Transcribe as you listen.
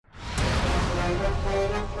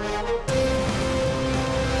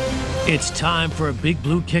It's time for a Big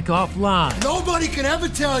Blue Kickoff Live. Nobody can ever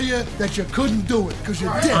tell you that you couldn't do it, because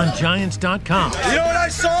you did. On Giants.com. You know what I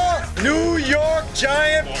saw? New York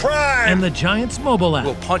Giant pride. And the Giants mobile app.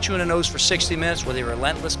 We'll punch you in the nose for 60 minutes with a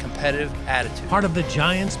relentless, competitive attitude. Part of the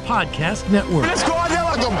Giants Podcast Network. Let's go out there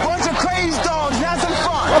like a bunch of crazy dogs and have some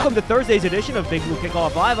fun. Welcome to Thursday's edition of Big Blue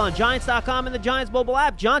Kickoff Live on Giants.com and the Giants mobile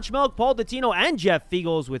app. John Schmelk, Paul Dottino, and Jeff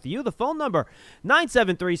Fiegels with you. The phone number,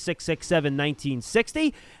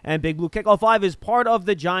 973-667-1960. And Big Blue Kickoff Live is part of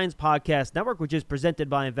the Giants Podcast Network, which is presented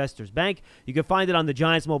by Investors Bank. You can find it on the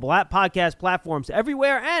Giants mobile app, podcast platforms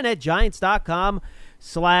everywhere, and at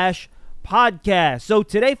Giants.com/podcast. So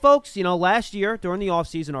today, folks, last year during the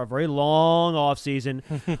offseason, our very long offseason,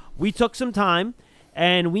 we took some time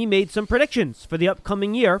and we made some predictions for the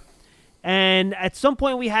upcoming year. And at some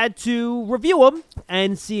point, we had to review them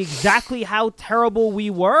and see exactly how terrible we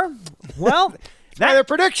were. Well, they're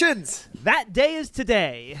predictions. That day is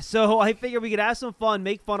today. So I figured we could have some fun,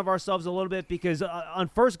 make fun of ourselves a little bit, because on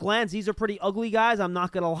first glance, these are pretty ugly guys. I'm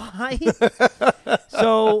not going to lie.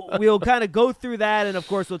 So we'll kind of go through that, and, of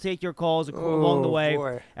course, we'll take your calls along the way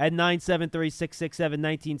at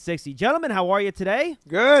 973-667-1960. Gentlemen, how are you today?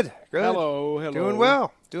 Good. Hello.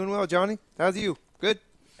 Doing well, Johnny. How's you? Good.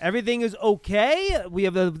 Everything is okay. We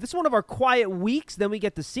have this is one of our quiet weeks. Then we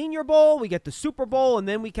get the Senior Bowl, we get the Super Bowl, and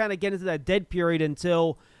then we kind of get into that dead period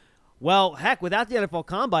until, well, heck, without the NFL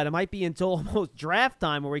Combine, it might be until almost draft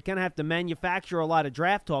time, where we kind of have to manufacture a lot of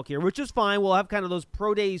draft talk here, which is fine. We'll have kind of those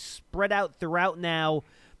pro days spread out throughout now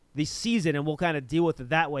the season, and we'll kind of deal with it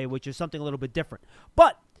that way, which is something a little bit different.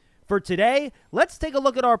 But for today, let's take a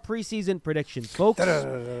look at our preseason predictions, folks.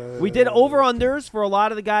 We did over-unders for a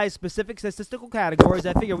lot of the guys' specific statistical categories.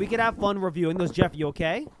 I figure we could have fun reviewing those. Jeff, you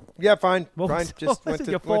okay? Yeah, fine. Fine. Did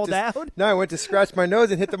you fall down? No, I went to scratch my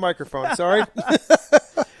nose and hit the microphone. Sorry.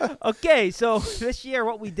 Okay, so this year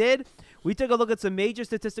what we did, we took a look at some major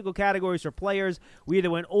statistical categories for players. We either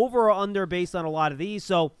went over or under based on a lot of these.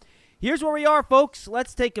 So here's where we are, folks.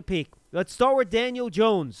 Let's take a peek. Let's start with Daniel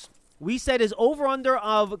Jones. We said his over-under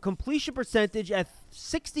of completion percentage at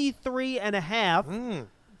 63.5.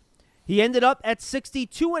 He ended up at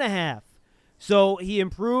 62.5. So he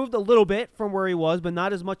improved a little bit from where he was, but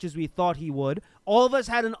not as much as we thought he would. All of us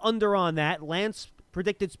had an under on that. Lance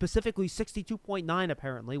predicted specifically 62.9,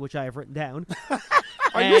 apparently, which I have written down.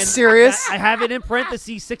 Are you serious? I have it in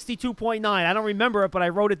parentheses, 62.9. I don't remember it, but I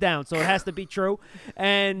wrote it down, so it has to be true.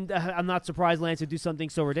 And I'm not surprised Lance would do something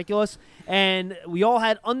so ridiculous. And we all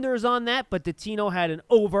had unders on that, but Dottino had an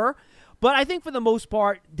over. But I think for the most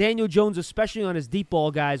part, Daniel Jones, especially on his deep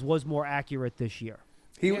ball guys, was more accurate this year.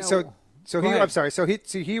 I'm sorry. So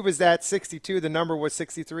he was at 62. The number was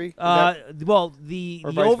 63. Well, the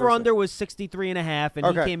over/under was 63.5, and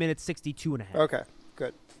he came in at 62.5. Okay,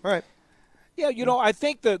 good. All right. Yeah, I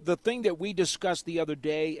think the thing that we discussed the other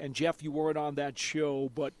day, and Jeff, you weren't on that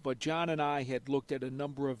show, but John and I had looked at a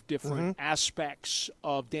number of different aspects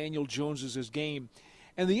of Daniel Jones's game.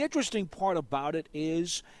 And the interesting part about it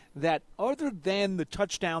is that other than the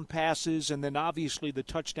touchdown passes and then obviously the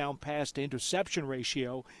touchdown pass to interception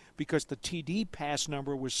ratio, because the TD pass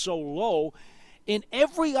number was so low, in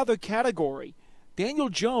every other category, Daniel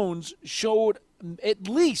Jones showed at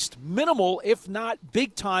least minimal, if not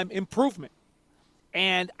big-time improvement.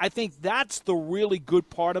 And I think that's the really good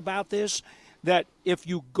part about this, that if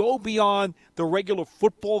you go beyond the regular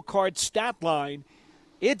football card stat line,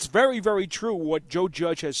 it's very, very true what Joe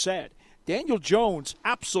Judge has said. Daniel Jones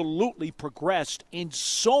absolutely progressed in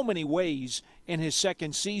so many ways in his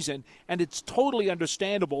second season, and it's totally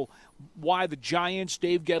understandable why the Giants,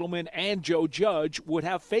 Dave Gettleman, and Joe Judge would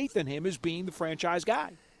have faith in him as being the franchise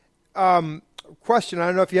guy. Question, I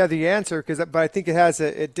don't know if you have the answer, but I think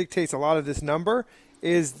it dictates a lot of this number,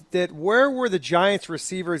 is that where were the Giants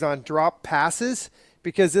receivers on drop passes?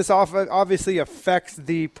 Because this obviously affects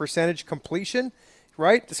the percentage completion.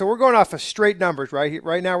 Right? So we're going off of straight numbers, right?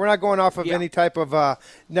 Right now, we're not going off of any type of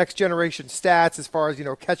next generation stats as far as,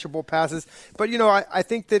 catchable passes. But, I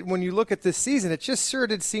think that when you look at this season, it just sure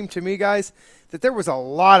did seem to me, guys, that there was a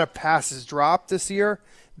lot of passes dropped this year.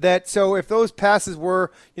 So if those passes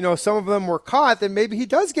were, some of them were caught, then maybe he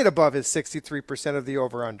does get above his 63% of the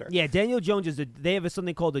over-under. Yeah, Daniel Jones, they have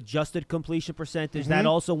something called adjusted completion percentage. That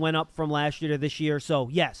also went up from last year to this year. So,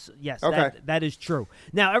 yes, okay. that is true.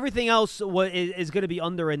 Now, everything else is going to be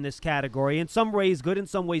under in this category. In some ways good, in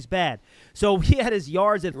some ways bad. So he had his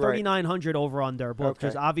yards at 3,900 over-under,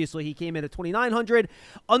 because obviously he came in at 2,900.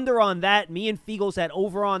 Under on that. Me and Fiegels had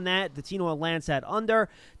over on that. Dottino and Lance had under.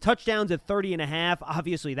 Touchdowns at 30.5.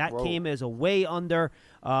 Obviously, Actually, that came as a way under.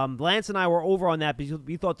 Lance and I were over on that because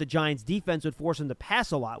we thought the Giants' defense would force them to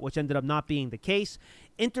pass a lot, which ended up not being the case.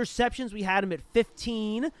 Interceptions, we had them at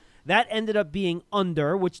 15. That ended up being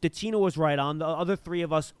under, which Ticino was right on. The other three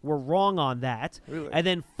of us were wrong on that. Really? And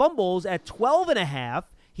then fumbles at 12.5.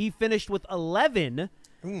 He finished with 11.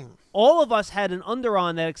 All of us had an under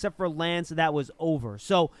on that except for Lance, that was over.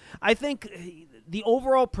 So I think the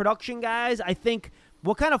overall production, guys, I think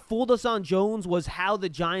what kind of fooled us on Jones was how the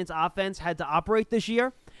Giants offense had to operate this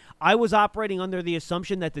year. I was operating under the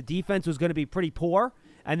assumption that the defense was going to be pretty poor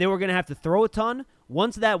and they were going to have to throw a ton.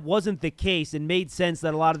 Once that wasn't the case, it made sense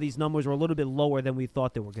that a lot of these numbers were a little bit lower than we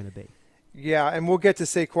thought they were going to be. Yeah, and we'll get to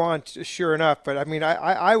Saquon sure enough. But, I mean,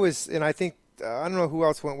 I was, and I think, I don't know who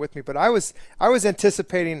else went with me, but I was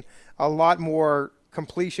anticipating a lot more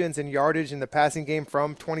completions and yardage in the passing game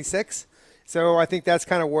from 26. So I think that's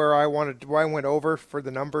kind of where I went over for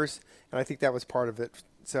the numbers, and I think that was part of it.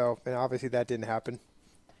 So, and obviously that didn't happen.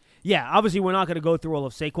 Yeah, obviously we're not going to go through all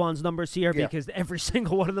of Saquon's numbers here because every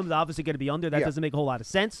single one of them is obviously going to be under. That doesn't make a whole lot of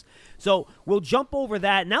sense. So we'll jump over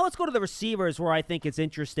that. Now let's go to the receivers where I think it's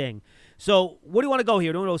interesting. So what do you want to go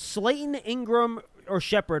here? Do you want to go Slayton, Ingram, or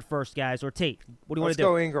Shepard first, guys, or Tate? What do you want to do?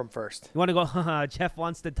 Let's go Ingram first. You want to go, Jeff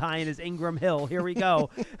wants to tie in his Ingram Hill. Here we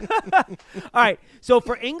go. All right, so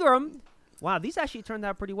for Ingram, wow, these actually turned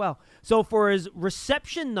out pretty well. So for his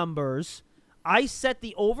reception numbers, I set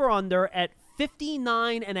the over-under at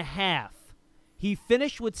 59.5. He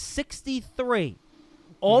finished with 63.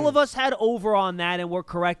 All of us had over on that, and we're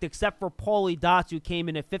correct, except for Paulie Dots, who came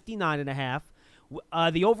in at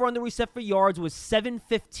 59.5. The over-under we set for yards was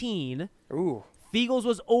 715. Ooh. Fiegels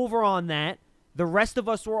was over on that. The rest of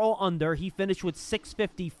us were all under. He finished with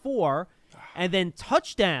 654. And then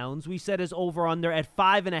touchdowns, we set his over-under at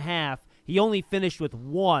 5.5. He only finished with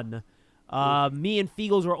 1. Me and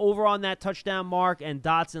Fiegels were over on that touchdown mark, and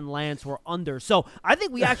Dots and Lance were under. So I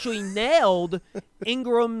think we actually nailed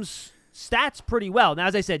Ingram's stats pretty well. Now,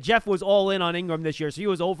 as I said, Jeff was all in on Ingram this year, so he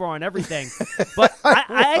was over on everything. But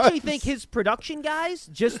I actually think his production, guys,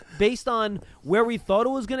 just based on where we thought it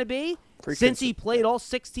was going to be, since he played all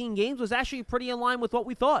 16 games, was actually pretty in line with what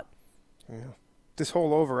we thought. Yeah. This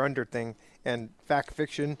whole over-under thing and fact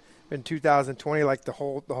fiction in 2020, like the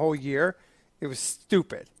whole year, it was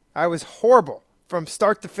stupid. I was horrible from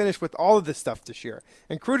start to finish with all of this stuff this year,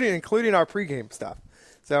 including our pregame stuff.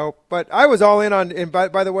 So, but I was all in on. And by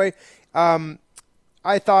the way,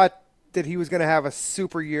 I thought that he was going to have a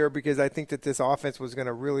super year because I think that this offense was going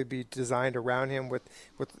to really be designed around him with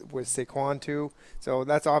Saquon too. So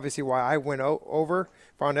that's obviously why I went over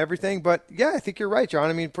on everything. But yeah, I think you're right, John.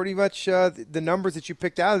 I mean, pretty much the numbers that you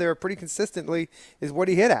picked out of there pretty consistently is what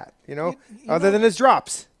he hit at. Other than his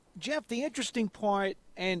drops. Jeff, the interesting part,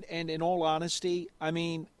 and in all honesty, I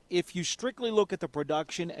mean, if you strictly look at the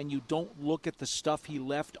production and you don't look at the stuff he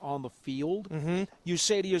left on the field, you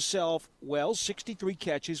say to yourself, well, 63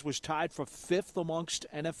 catches, was tied for 5th amongst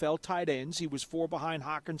NFL tight ends. He was 4 behind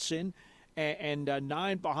Hockenson and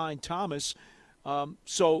 9 behind Thomas.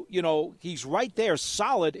 So, he's right there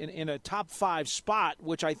solid in a top 5 spot,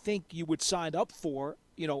 which I think you would sign up for,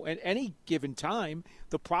 at any given time.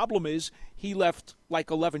 The problem is he left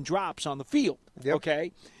like 11 drops on the field,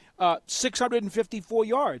 okay? 654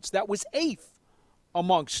 yards. That was 8th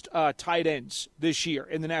amongst tight ends this year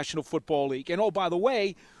in the National Football League. And, oh, by the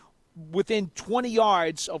way, within 20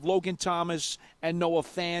 yards of Logan Thomas and Noah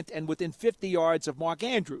Fant and within 50 yards of Mark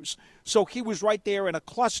Andrews. So he was right there in a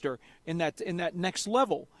cluster in that next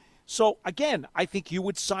level. So, again, I think you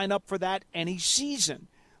would sign up for that any season.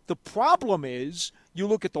 The problem is you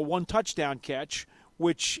look at the 1 touchdown catch,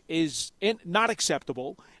 which is not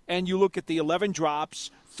acceptable, and you look at the 11 drops,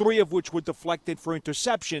 3 of which were deflected for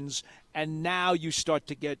interceptions, and now you start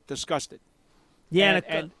to get disgusted. Yeah,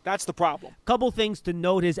 and that's the problem. Couple things to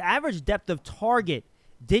note. His average depth of target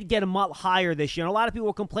did get a lot higher this year. And a lot of people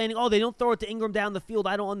were complaining, they don't throw it to Ingram down the field.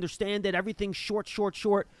 I don't understand it. Everything's short.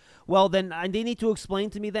 Well, then they need to explain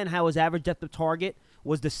to me then how his average depth of target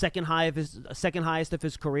was the second highest of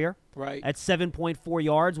his career. Right. At 7.4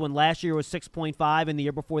 yards, when last year was 6.5, and the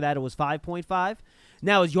year before that it was 5.5.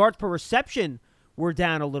 Now his yards per reception were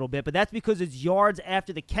down a little bit, but that's because his yards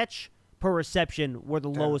after the catch per reception were the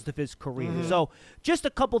lowest of his career. So just a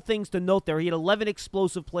couple things to note there. He had 11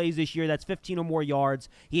 explosive plays this year. That's 15 or more yards.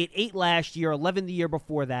 He had 8 last year, 11 the year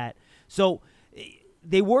before that. So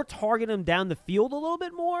they were targeting him down the field a little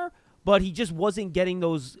bit more, but he just wasn't getting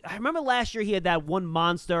those. I remember last year he had that one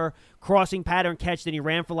monster crossing pattern catch that he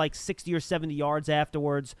ran for like 60 or 70 yards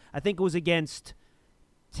afterwards. I think it was against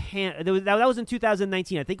that was in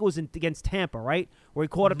 2019. I think it was against Tampa, right? Where he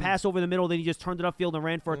caught a pass over the middle, then he just turned it upfield and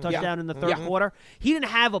ran for a touchdown in the third quarter. He didn't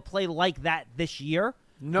have a play like that this year.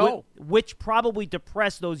 No. Which probably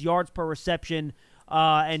depressed those yards per reception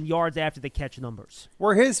and yards after the catch numbers.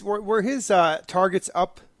 Were his targets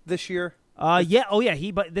up this year?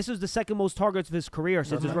 But this was the second most targets of his career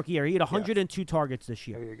since his rookie year. He had 102 targets this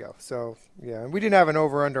year. There you go. So, and we didn't have an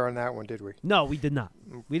over-under on that one, did we? No, we did not.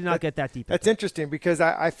 We did not get that deep. That's interesting because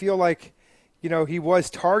I feel like, he was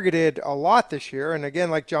targeted a lot this year. And again,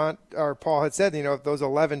 like John or Paul had said, those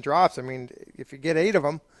 11 drops, I mean, if you get 8 of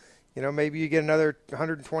them, maybe you get another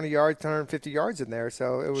 120 yards, 150 yards in there.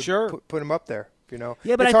 So it would put him up there.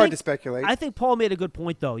 Yeah, but it's hard to speculate. I think Paul made a good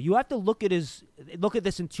point, though. You have to look at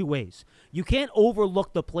this in two ways. You can't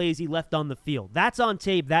overlook the plays he left on the field. That's on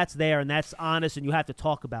tape, that's there, and that's honest, and you have to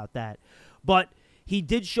talk about that. But he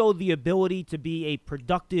did show the ability to be a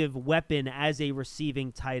productive weapon as a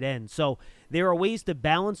receiving tight end. So there are ways to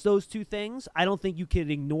balance those two things. I don't think you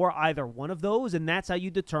can ignore either one of those, and that's how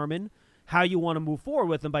you determine how you want to move forward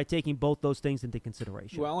with them by taking both those things into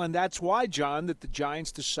consideration. Well, and that's why, John, that the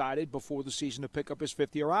Giants decided before the season to pick up his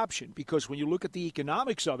fifth-year option, because when you look at the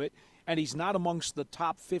economics of it, and he's not amongst the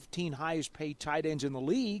top 15 highest-paid tight ends in the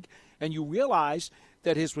league, and you realize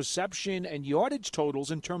that his reception and yardage totals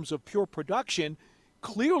in terms of pure production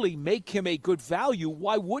clearly make him a good value,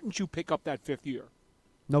 why wouldn't you pick up that fifth year?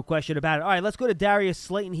 No question about it. All right, let's go to Darius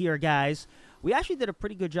Slayton here, guys. We actually did a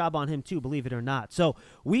pretty good job on him, too, believe it or not. So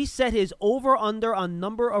we set his over-under on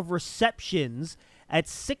number of receptions at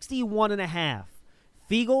 61.5.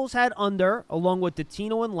 Fiegels had under, along with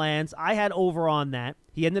Dottino and Lance. I had over on that.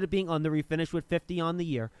 He ended up being under. He finished with 50 on the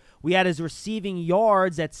year. We had his receiving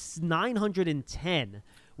yards at 910,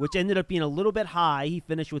 which ended up being a little bit high. He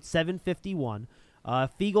finished with 751.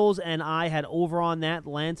 Fiegels and I had over on that.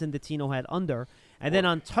 Lance and Dottino had under. And then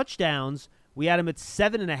on touchdowns, we had him at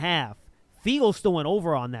 7.5. Fiegel still went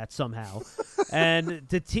over on that somehow. And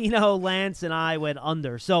Dottino, Lance, and I went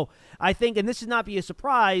under. So I think, and this should not be a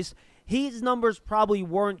surprise, his numbers probably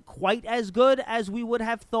weren't quite as good as we would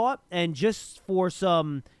have thought. And just for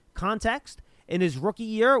some context, in his rookie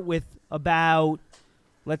year with about,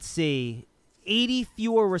 80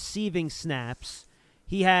 fewer receiving snaps,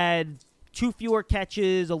 he had 2 fewer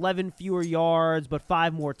catches, 11 fewer yards, but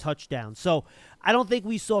 5 more touchdowns. So I don't think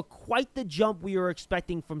we saw quite the jump we were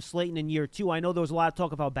expecting from Slayton in year 2. I know there was a lot of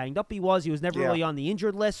talk of how banged up he was. He was never really on the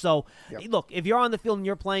injured list. So, look, if you're on the field and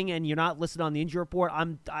you're playing and you're not listed on the injury report,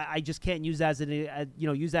 I just can't use that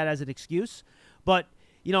as an excuse. But,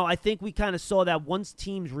 I think we kind of saw that once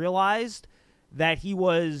teams realized that he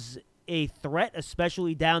was a threat,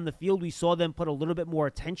 especially down the field, we saw them put a little bit more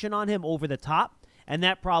attention on him over the top. And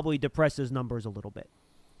that probably depressed his numbers a little bit.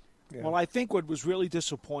 Yeah. Well, I think what was really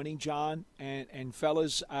disappointing, John, and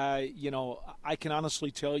fellas, I can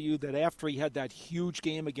honestly tell you that after he had that huge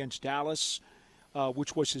game against Dallas,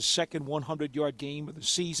 which was his second 100-yard game of the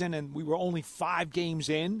season, and we were only 5 games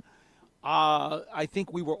in, I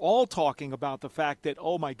think we were all talking about the fact that,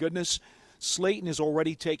 oh, my goodness, Slayton is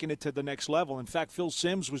already taking it to the next level. In fact, Phil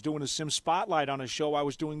Simms was doing a Simms Spotlight on a show I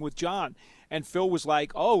was doing with John, and Phil was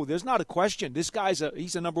like, "Oh, there's not a question. This guy's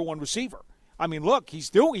he's a number 1 receiver. I mean, look, he's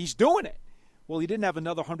doing it." Well, he didn't have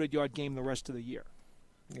another 100-yard game the rest of the year,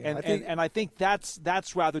 I think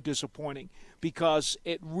that's rather disappointing because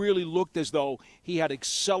it really looked as though he had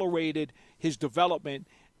accelerated his development,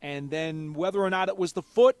 and then whether or not it was the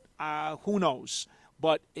foot, who knows?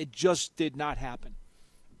 But it just did not happen.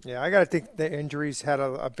 Yeah, I got to think the injuries had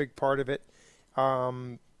a big part of it.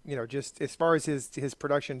 Just as far as his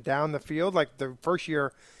production down the field, like the first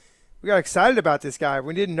year, we got excited about this guy.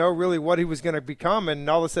 We didn't know really what he was going to become, and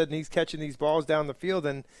all of a sudden he's catching these balls down the field.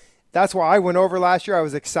 And that's why I went over last year. I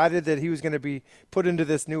was excited that he was going to be put into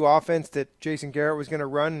this new offense that Jason Garrett was going to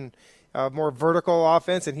run, more vertical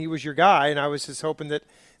offense, and he was your guy. And I was just hoping that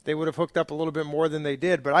they would have hooked up a little bit more than they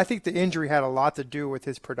did. But I think the injury had a lot to do with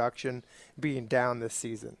his production being down this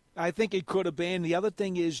season. I think it could have been. The other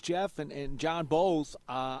thing is, Jeff and John both,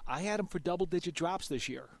 I had him for double-digit drops this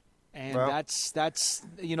year. And that's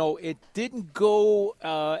it didn't go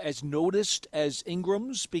as noticed as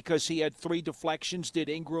Ingram's because he had 3 deflections, did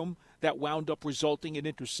Ingram, that wound up resulting in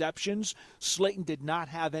interceptions. Slayton did not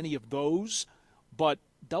have any of those. But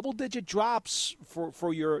double-digit drops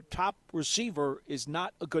for your top receiver is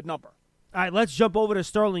not a good number. All right, let's jump over to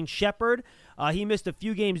Sterling Shepard. He missed a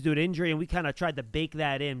few games due to injury, and we kind of tried to bake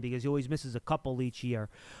that in because he always misses a couple each year.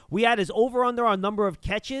 We had his over-under on number of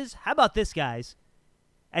catches. How about this, guys?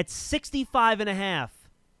 At 65.5,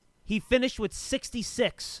 he finished with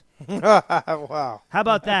 66. Wow. How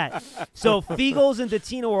about that? So Fiegels and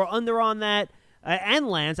Dottino were under on that. and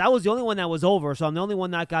Lance. I was the only one that was over, so I'm the only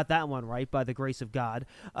one that got that one right by the grace of God.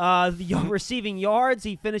 The receiving yards,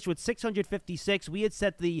 he finished with 656. We had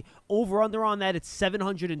set the over-under on that at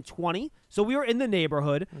 720, so we were in the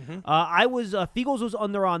neighborhood. Fiegels was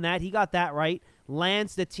under on that. He got that right.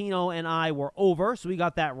 Lance, Datino, and I were over, so we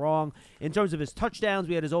got that wrong. In terms of his touchdowns,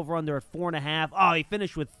 we had his over-under at 4.5. Oh, he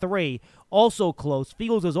finished with 3. Also close.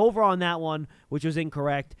 Fiegels was over on that one, which was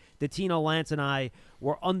incorrect. Datino, Lance, and I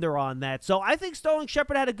were under on that. So I think Sterling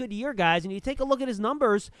Shepard had a good year, guys. And you take a look at his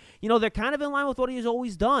numbers, they're kind of in line with what he has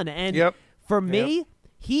always done. And for me,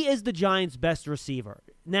 he is the Giants' best receiver.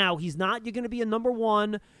 Now, he's not you're going to be a number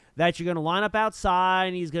one that you're going to line up outside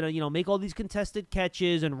and he's going to, make all these contested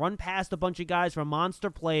catches and run past a bunch of guys for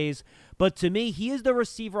monster plays. But to me, he is the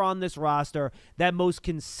receiver on this roster that most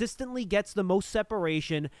consistently gets the most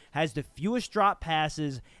separation, has the fewest drop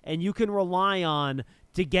passes, and you can rely on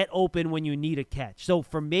to get open when you need a catch. So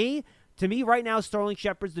for me, right now, Sterling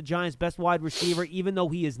Shepard's the Giants' best wide receiver, even though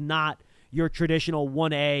he is not your traditional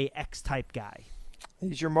 1A X-type guy.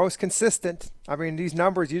 He's your most consistent. I mean, these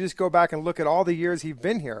numbers, you just go back and look at all the years he's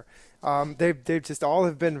been here. They've just all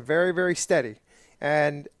have been very, very steady.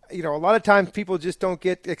 And, a lot of times people just don't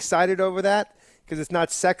get excited over that because it's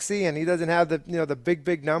not sexy and he doesn't have the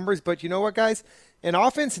big numbers. But you know what, guys? An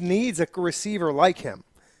offense needs a receiver like him.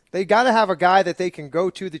 They got to have a guy that they can go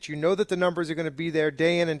to that that the numbers are going to be there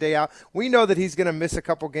day in and day out. We know that he's going to miss a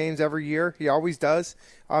couple games every year. He always does.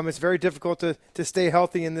 It's very difficult to stay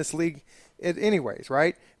healthy in this league anyways,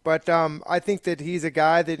 right? But I think that he's a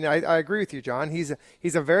guy that I agree with you, John. He's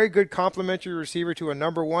a very good complementary receiver to a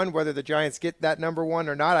number one. Whether the Giants get that number one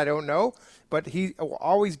or not, I don't know. But he will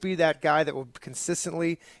always be that guy that will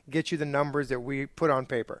consistently get you the numbers that we put on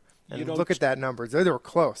paper. And look at that numbers. They were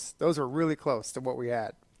close. Those were really close to what we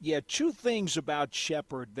had. Yeah, two things about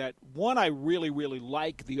Shepard. That one I really, really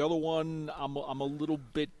like. The other one I'm a little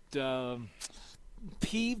bit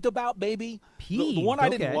peeved about, maybe. The one I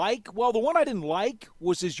didn't like, the one I didn't like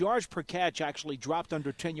was his yards per catch actually dropped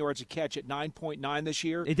under 10 yards a catch at 9.9 this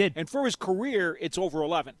year. It did. And for his career, it's over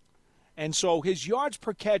 11. And so his yards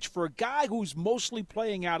per catch for a guy who's mostly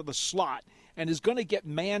playing out of the slot and is going to get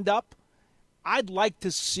manned up, I'd like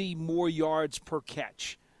to see more yards per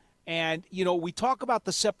catch. And, we talk about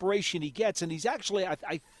the separation he gets, and he's actually,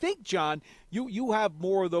 I think, John, you have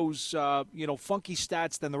more of those, funky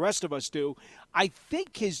stats than the rest of us do. I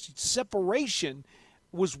think his separation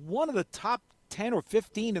was one of the top 10 or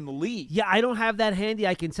 15 in the league. Yeah, I don't have that handy.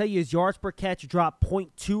 I can tell you his yards per catch dropped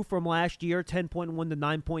 0.2 from last year, 10.1 to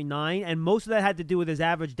 9.9, and most of that had to do with his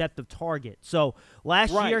average depth of target. So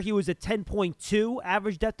last year he was at 10.2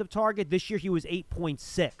 average depth of target. This year he was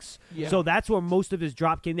 8.6. Yeah. So that's where most of his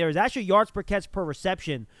drop came there. His actual yards per catch per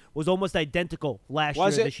reception was almost identical last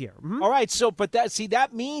year this year. Mm-hmm. All right, so but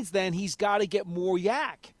that means then he's got to get more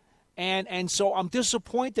yak. And so I'm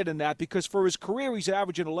disappointed in that because for his career he's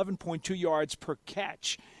averaging 11.2 yards per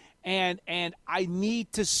catch. And I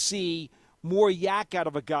need to see more yak out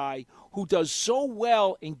of a guy who does so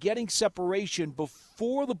well in getting separation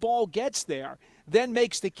before the ball gets there, then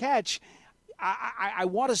makes the catch. I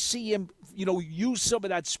want to see him, use some of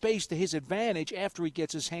that space to his advantage after he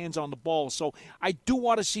gets his hands on the ball. So I do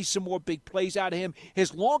want to see some more big plays out of him.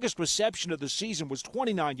 His longest reception of the season was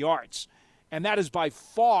 29 yards. And that is by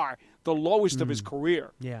far the lowest of his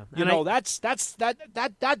career. Yeah.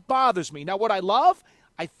 That bothers me. Now, what I love,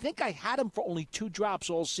 I think I had him for only 2 drops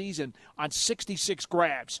all season on 66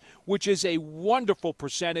 grabs, which is a wonderful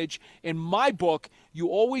percentage. In my book, you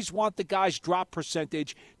always want the guy's drop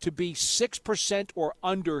percentage to be 6% or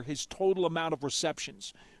under his total amount of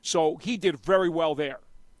receptions. So he did very well there.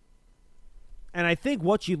 And I think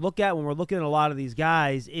what you look at when we're looking at a lot of these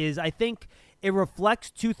guys is I think it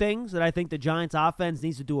reflects two things that I think the Giants offense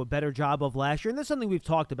needs to do a better job of last year. And that's something we've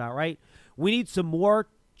talked about, right? We need some more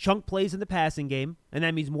chunk plays in the passing game, and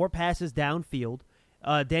that means more passes downfield.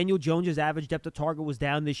 Daniel Jones' average depth of target was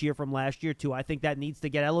down this year from last year, too. I think that needs to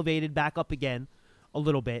get elevated back up again a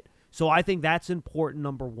little bit. So I think that's important,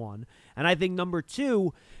 number one. And I think number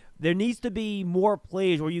two, there needs to be more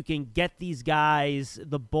plays where you can get these guys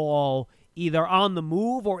the ball either on the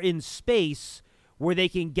move or in space where they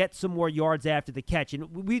can get some more yards after the catch.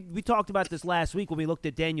 And we talked about this last week when we looked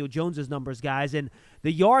at Daniel Jones's numbers, guys. And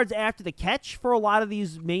the yards after the catch for a lot of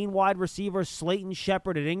these main wide receivers, Slayton,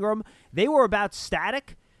 Shepard, and Ingram, they were about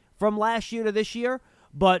static from last year to this year.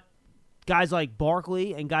 But guys like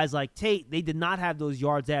Barkley and guys like Tate, they did not have those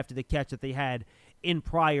yards after the catch that they had in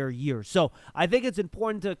prior years. So I think it's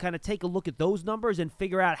important to kind of take a look at those numbers and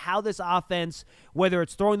figure out how this offense, whether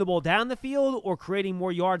it's throwing the ball down the field or creating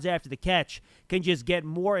more yards after the catch, can just get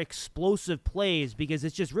more explosive plays, because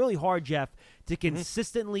it's just really hard, Jeff, to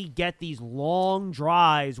consistently get these long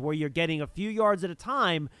drives where you're getting a few yards at a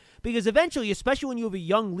time, because eventually, especially when you have a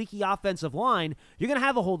young, leaky offensive line, you're going to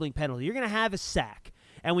have a holding penalty. You're going to have a sack.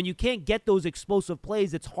 And when you can't get those explosive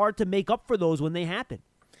plays, it's hard to make up for those when they happen.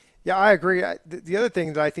 Yeah, I agree. The other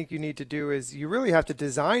thing that I think you need to do is you really have to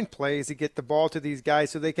design plays to get the ball to these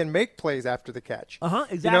guys so they can make plays after the catch.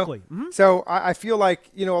 Exactly. You know? So I feel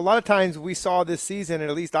like, a lot of times we saw this season,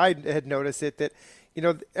 and at least I had noticed it, that,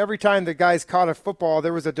 every time the guys caught a football,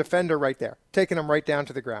 there was a defender right there, taking them right down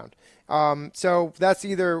to the ground. So that's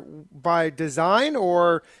either by design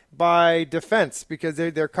or by defense, because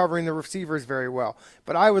they're covering the receivers very well.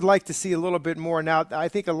 But I would like to see a little bit more. Now, I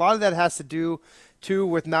think a lot of that has to do, too,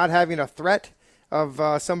 with not having a threat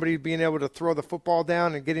of somebody being able to throw the football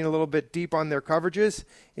down and getting a little bit deep on their coverages,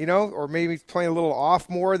 or maybe playing a little off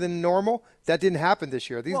more than normal. That didn't happen this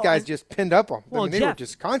year. These guys just pinned up them. They Jeff, were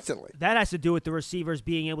just constantly. That has to do with the receivers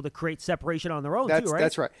being able to create separation on their own, too, right?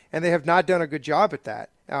 That's right. And they have not done a good job at that.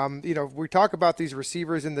 We talk about these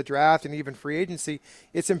receivers in the draft and even free agency.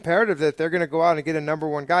 It's imperative that they're going to go out and get a number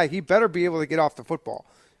one guy. He better be able to get off the football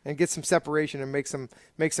and get some separation and make some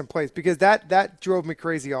plays, because that drove me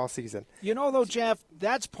crazy all season. Though, Jeff,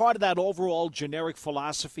 that's part of that overall generic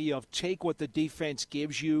philosophy of take what the defense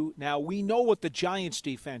gives you. Now, we know what the Giants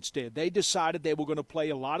defense did. They decided they were going to play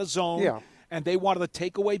a lot of zone, and they wanted to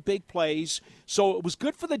take away big plays. So it was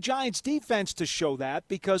good for the Giants defense to show that,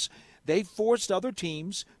 because they forced other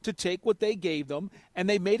teams to take what they gave them, and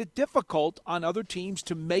they made it difficult on other teams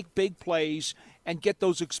to make big plays and get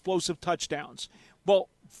those explosive touchdowns. Well,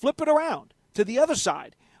 flip it around to the other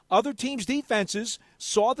side. Other teams' defenses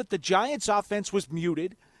saw that the Giants' offense was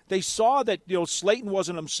muted. They saw that Slayton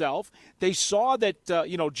wasn't himself. They saw that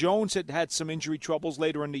Jones had some injury troubles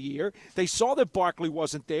later in the year. They saw that Barkley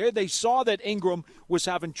wasn't there. They saw that Ingram was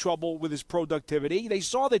having trouble with his productivity. They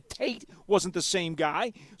saw that Tate wasn't the same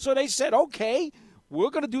guy. So they said, okay,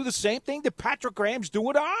 we're going to do the same thing that Patrick Graham's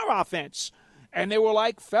doing to our offense. And they were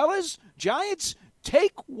like, fellas, Giants,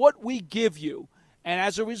 take what we give you. And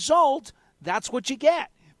as a result, that's what you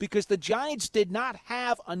get, because the Giants did not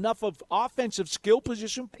have enough of offensive skill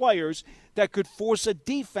position players that could force a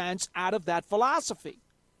defense out of that philosophy.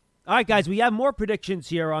 All right, guys, we have more predictions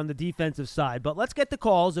here on the defensive side, but let's get the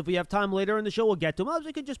calls. If we have time later in the show, we'll get to them. Otherwise,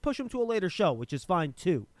 we can just push them to a later show, which is fine,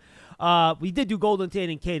 too. We did do Golden Tate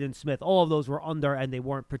and Caden Smith. All of those were under, and they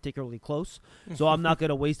weren't particularly close. So I'm not going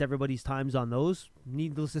to waste everybody's times on those.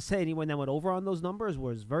 Needless to say, anyone that went over on those numbers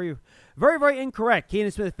was very, very, very incorrect.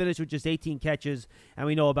 Caden Smith finished with just 18 catches, and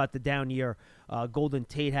we know about the down year Golden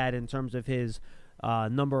Tate had in terms of his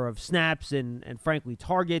number of snaps and frankly,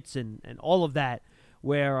 targets and all of that,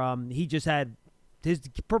 where he just had his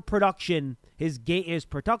production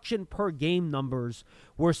per game numbers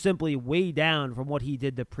were simply way down from what he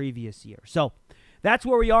did the previous year. So that's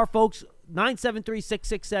where we are, folks.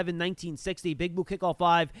 973-667-1960. Big Blue Kickoff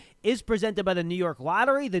Live is presented by the New York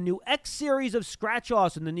Lottery, the new X Series of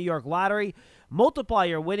scratch-offs in the New York Lottery. Multiply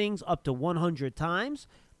your winnings up to 100 times.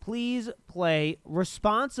 Please play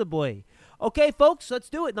responsibly. Okay, folks, let's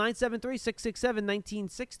do it.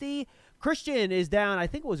 973-667-1960. Christian is down, I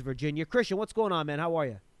think it was Virginia. Christian, what's going on, man? How are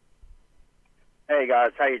you? Hey,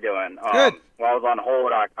 guys. How you doing? Good. While I was on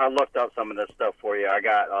hold, I looked up some of this stuff for you. I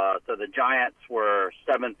got so the Giants were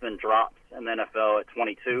 7th in drops in the NFL at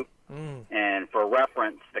 22. And for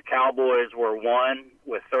reference, the Cowboys were 1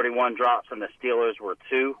 with 31 drops, and the Steelers were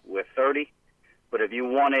 2 with 30. But if you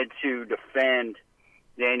wanted to defend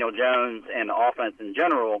Daniel Jones and the offense in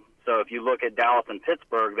general, so if you look at Dallas and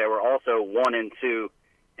Pittsburgh, they were also 1 and 2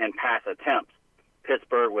 in pass attempts.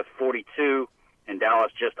 Pittsburgh with 42 and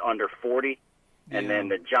Dallas just under 40. And then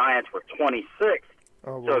the Giants were 26th.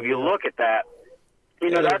 So if you look at that,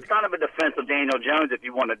 that's kind of a defense of Daniel Jones if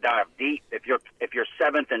you want to dive deep, if you're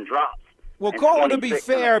 7th in drops. Well, Colin, to be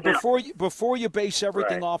fair, before you base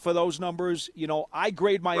everything off of those numbers, I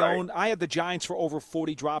grade my own. I had the Giants for over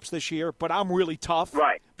 40 drops this year, but I'm really tough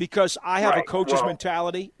because I have a coach's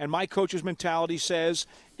mentality, and my coach's mentality says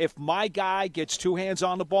if my guy gets 2 hands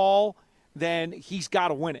on the ball, then he's got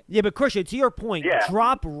to win it. Yeah, but Christian, to your point,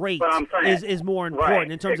 drop rate is more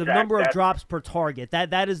important in terms of number of drops per target.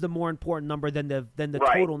 That is the more important number than the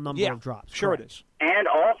total number of drops. Sure it is. And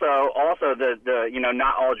also the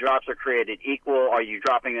not all drops are created equal. Are you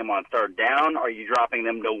dropping them on 3rd down? Are you dropping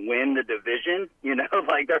them to win the division? There's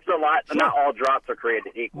a lot. Sure. Not all drops are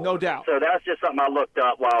created equal. No doubt. So that's just something I looked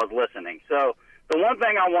up while I was listening. So The one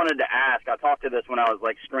thing I wanted to ask, I talked to this when I was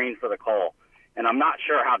screened for the call, and I'm not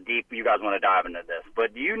sure how deep you guys want to dive into this,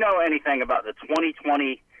 but do you know anything about the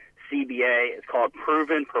 2020 CBA? It's called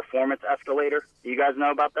Proven Performance Escalator. Do you guys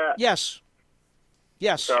know about that? Yes.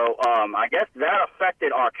 So I guess that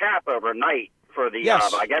affected our cap overnight for the.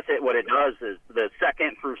 Yes. I guess what it does is the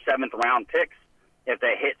 2nd through 7th round picks, if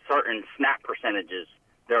they hit certain snap percentages,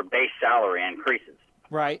 their base salary increases.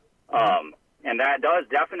 Right. And that does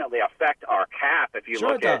definitely affect our cap if you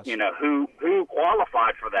look at who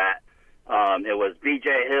qualified for that. It was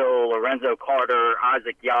B.J. Hill, Lorenzo Carter,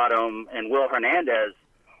 Isaac Yadam, and Will Hernandez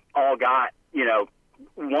all got $1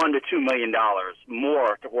 to $2 million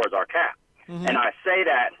more towards our cap. Mm-hmm. And I say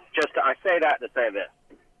that to say this.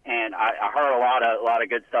 And I heard a lot of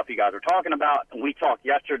good stuff you guys were talking about. And we talked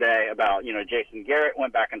yesterday about Jason Garrett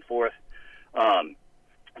went back and forth.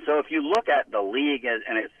 So if you look at the league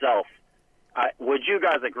in itself, would you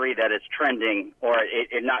guys agree that it's trending, or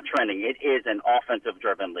it not trending? It is an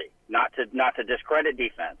offensive-driven league. Not to discredit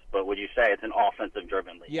defense, but would you say it's an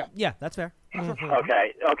offensive-driven league? Yeah, that's fair. Mm-hmm.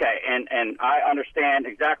 Okay, and I understand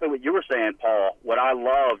exactly what you were saying, Paul. What I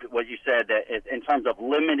loved was you said that in terms of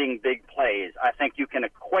limiting big plays, I think you can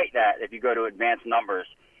equate that if you go to advanced numbers.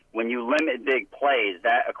 When you limit big plays,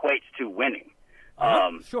 that equates to winning.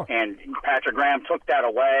 Sure. And Patrick Graham took that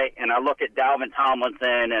away, and I look at Dalvin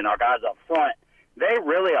Tomlinson and our guys up front. They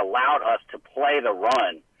really allowed us to play the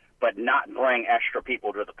run, but not bring extra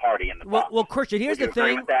people to the party in the box. Well, Christian, here's the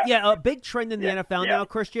thing. Yeah, a big trend in the NFL now,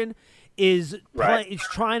 Christian, is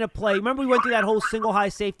trying to play. Remember we went through that whole single high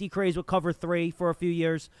safety craze with cover 3 for a few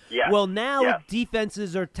years? Yeah. Well, now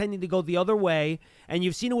defenses are tending to go the other way, and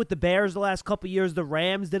you've seen it with the Bears the last couple of years. The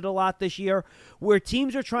Rams did it a lot this year, where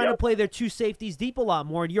teams are trying to play their 2 safeties deep a lot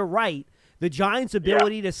more, and you're right. The Giants'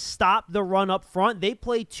 ability to stop the run up front, they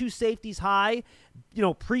play 2 safeties high,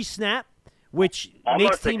 pre-snap, which almost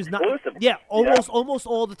makes teams exclusive. almost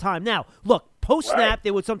all the time. Now, look, post-snap,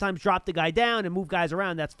 they would sometimes drop the guy down and move guys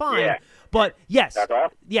around. That's fine. Yeah. But, yes, That's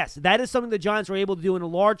awesome. yes, that is something the Giants were able to do in a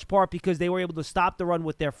large part because they were able to stop the run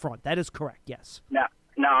with their front. That is correct, yes. Now,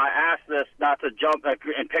 I ask this not to jump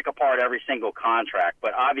and pick apart every single contract,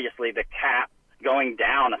 but obviously the cap going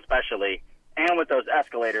down especially, and with those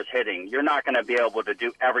escalators hitting, you're not going to be able to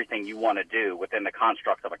do everything you want to do within the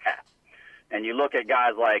construct of a cap. And you look at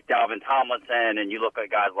guys like Dalvin Tomlinson, and you look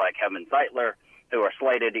at guys like Kevin Zeitler, who are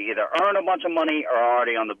slated to either earn a bunch of money or are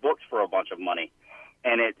already on the books for a bunch of money.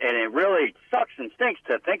 And it really sucks and stinks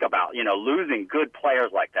to think about, losing good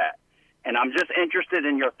players like that. And I'm just interested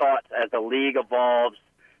in your thoughts as the league evolves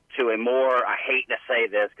to a more, I hate to say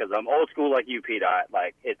this because I'm old school like you, P-Dot,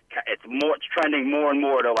 it's trending more and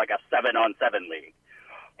more to like a 7-on-7 league.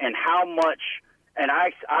 And how much, and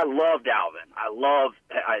I love Dalvin.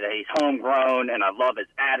 He's homegrown, and I love his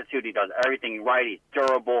attitude. He does everything right. He's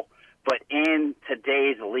durable. But in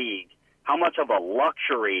today's league, how much of a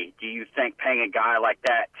luxury do you think paying a guy like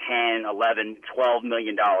that $10, $11, $12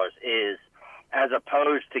 million is, as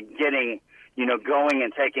opposed to getting, going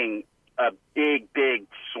and taking a big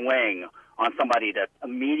swing on somebody to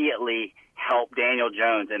immediately help Daniel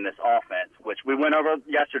Jones in this offense, which we went over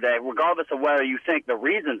yesterday, regardless of whether you think the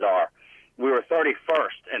reasons are. We were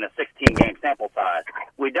 31st in a 16-game sample size.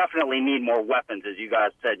 We definitely need more weapons, as you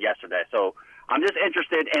guys said yesterday. So I'm just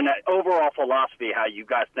interested in an overall philosophy, how you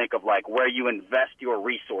guys think of where you invest your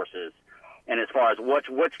resources, and as far as which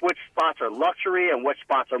spots are luxury and which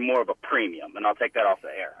spots are more of a premium. And I'll take that off the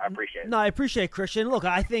air. I appreciate it. No, I appreciate it, Christian. Look,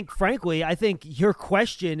 I think your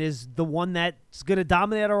question is the one that's going to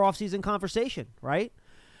dominate our offseason conversation, right?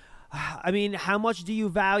 I mean, how much do you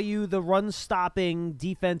value the run-stopping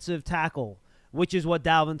defensive tackle, which is what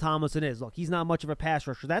Dalvin Tomlinson is? Look, he's not much of a pass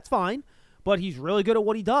rusher. That's fine, but he's really good at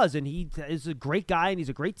what he does, and he is a great guy, and he's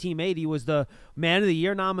a great teammate. He was the Man of the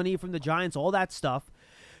Year nominee from the Giants, all that stuff.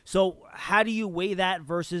 So how do you weigh that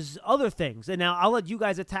versus other things? And now I'll let you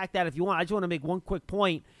guys attack that if you want. I just want to make one quick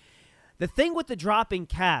point. The thing with the dropping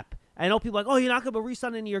cap, I know people are like, oh, you're not going to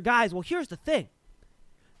re-sign any of your guys. Well, here's the thing.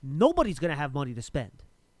 Nobody's going to have money to spend.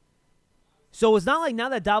 So it's not like now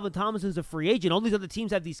that Dalvin Tomlinson's a free agent, all these other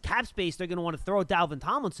teams have these cap space, they're going to want to throw at Dalvin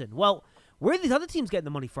Tomlinson. Well, where are these other teams getting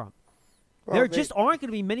the money from? There just aren't going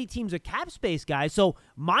to be many teams with cap space, guys. So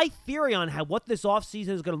my theory on what this offseason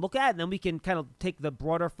is going to look at, and then we can kind of take the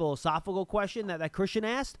broader philosophical question that Christian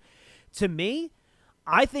asked. To me,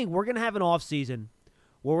 I think we're going to have an offseason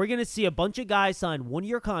where we're going to see a bunch of guys sign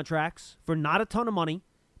one-year contracts for not a ton of money,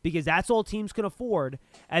 because that's all teams can afford.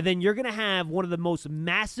 And then you're going to have one of the most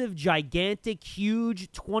massive, gigantic,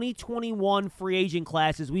 huge 2021 free agent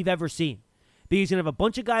classes we've ever seen. because you have a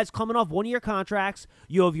bunch of guys coming off one-year contracts.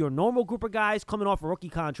 You have your normal group of guys coming off rookie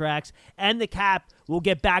contracts, and the cap will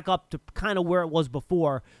get back up to kind of where it was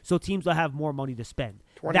before, so teams will have more money to spend.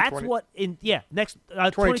 That's what next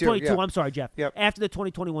 2022. Yeah. I'm sorry, Jeff. Yep. After the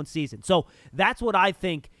 2021 season. So that's what I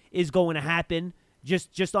think is going to happen.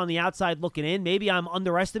 Just on the outside looking in. Maybe I'm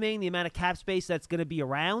underestimating the amount of cap space that's going to be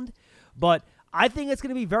around, but I think it's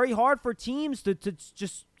going to be very hard for teams to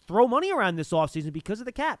just throw money around this offseason because of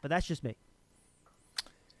the cap, but that's just me.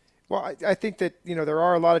 Well, I think that, there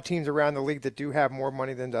are a lot of teams around the league that do have more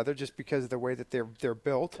money than the other just because of the way that they're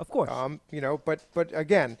built. Of course. But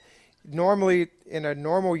again, normally in a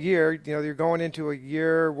normal year, you're going into a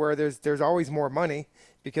year where there's always more money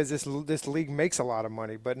because this league makes a lot of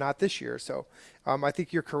money, but not this year. So I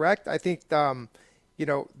think you're correct. I think,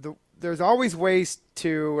 there's always ways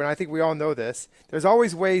to, and I think we all know this, there's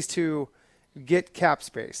always ways to get cap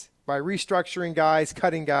space by restructuring guys,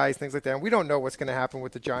 cutting guys, things like that. And we don't know what's going to happen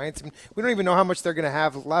with the Giants. And we don't even know how much they're going to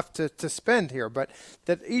have left to spend here. But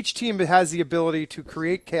that each team has the ability to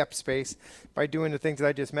create cap space by doing the things that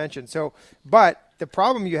I just mentioned. So, but the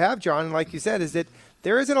problem you have, John, like you said, is that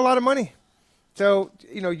there isn't a lot of money. So,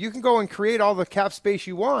 you can go and create all the cap space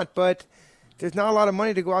you want, but there's not a lot of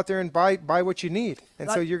money to go out there and buy what you need.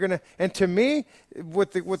 And so you're going to – and to me,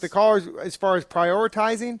 with the callers as far as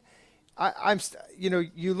prioritizing –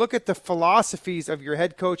 you look at the philosophies of your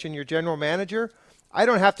head coach and your general manager. I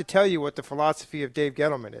don't have to tell you what the philosophy of Dave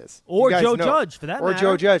Gettleman is. Or Joe Judge, for that matter. Or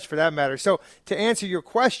Joe Judge, for that matter. So to answer your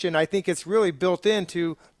question, I think it's really built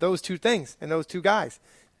into those two things and those two guys.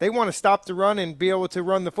 They want to stop the run and be able to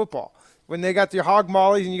run the football. When they got your hog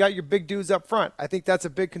mollies and you got your big dudes up front, I think that's a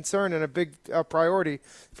big concern and a big priority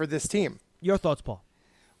for this team. Your thoughts, Paul?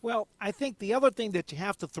 Well, I think the other thing that you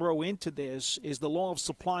have to throw into this is the law of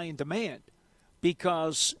supply and demand.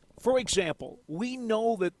 Because, for example, we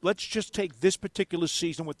know that, let's just take this particular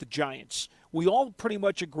season with the Giants. We all pretty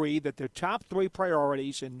much agree that their top three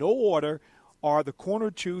priorities, in no order, are the corner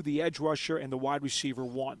 2, the edge rusher, and the wide receiver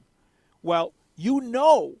 1. Well,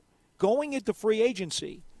 going into free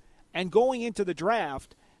agency and going into the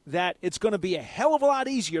draft, that it's going to be a hell of a lot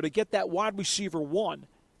easier to get that wide receiver 1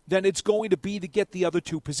 than it's going to be to get the other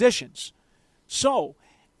two positions. So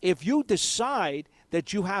if you decide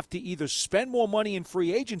that you have to either spend more money in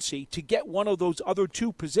free agency to get one of those other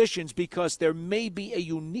two positions because there may be a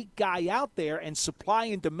unique guy out there and supply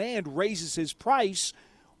and demand raises his price,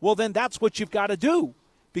 well, then that's what you've got to do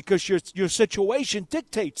because your situation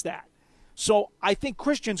dictates that. So I think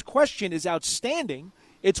Christian's question is outstanding.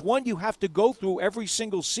 It's one you have to go through every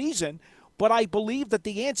single season, but I believe that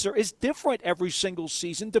the answer is different every single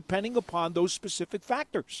season depending upon those specific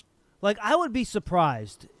factors. Like, I would be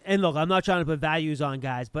surprised, and look, I'm not trying to put values on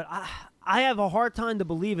guys, but I have a hard time to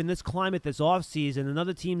believe in this climate this offseason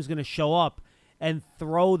another team's going to show up and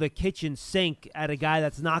throw the kitchen sink at a guy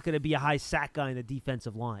that's not going to be a high sack guy in the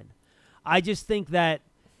defensive line. I just think that,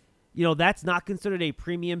 that's not considered a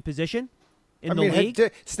premium position in the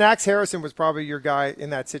league. Snacks Harrison was probably your guy in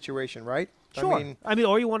that situation, right? Sure.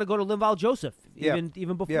 Or you want to go to Linval Joseph,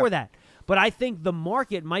 even before that. But I think the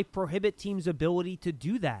market might prohibit teams' ability to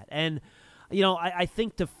do that. And, I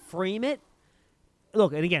think to frame it,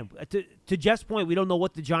 look, and again, to Jeff's point, we don't know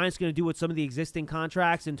what the Giants are going to do with some of the existing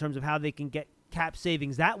contracts in terms of how they can get cap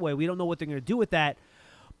savings that way. We don't know what they're going to do with that.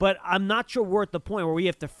 But I'm not sure we're at the point where we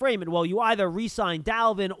have to frame it. Well, you either re-sign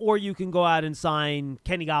Dalvin or you can go out and sign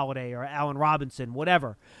Kenny Golladay or Allen Robinson,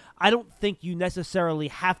 whatever. I don't think you necessarily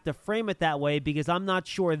have to frame it that way because I'm not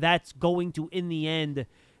sure that's going to, in the end,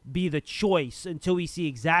 be the choice until we see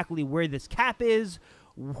exactly where this cap is,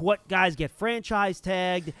 what guys get franchise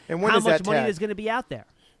tagged, and how much money is going to be out there.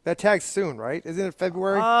 That tag's soon, right? Isn't it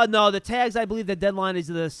February? No, the tags, I believe the deadline is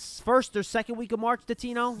the first or second week of March,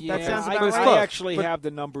 Tino? Yeah, that sounds about right. right. I actually have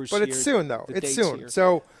the numbers but here. But it's soon, though. It's soon. Here.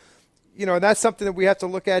 So, that's something that we have to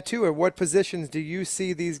look at, too. At what positions do you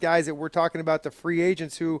see these guys that we're talking about, the free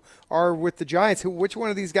agents who are with the Giants, which one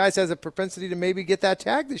of these guys has a propensity to maybe get that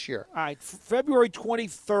tag this year? All right, February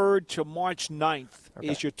 23rd to March 9th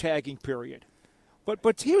is your tagging period.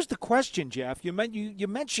 But here's the question, Jeff. You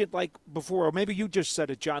mentioned, like before, or maybe you just said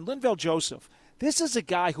it, John, Linval Joseph. This is a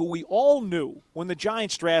guy who we all knew when the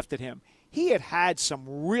Giants drafted him. He had some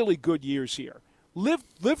really good years here. Lived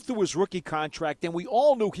through his rookie contract, and we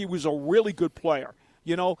all knew he was a really good player.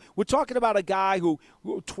 We're talking about a guy who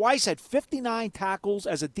twice had 59 tackles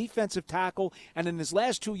as a defensive tackle, and in his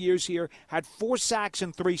last 2 years here had 4 sacks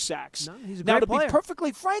and 3 sacks. No, he's a now, great to player. be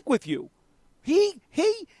perfectly frank with you,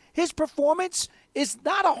 his performance is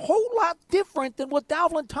not a whole lot different than what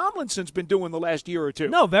Dalvin Tomlinson's been doing the last year or two.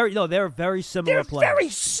 They're very similar They're players. very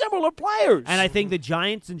similar players. And I think the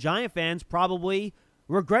Giants and Giant fans probably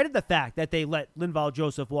regretted the fact that they let Linval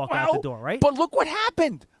Joseph walk out the door, right? But look what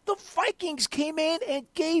happened. The Vikings came in and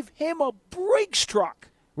gave him a Brinks truck.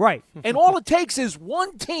 Right. And all it takes is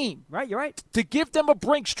one team. Right, you're right. To give them a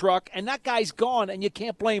Brinks truck, and that guy's gone, and you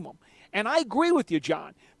can't blame him. And I agree with you,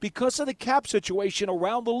 John. Because of the cap situation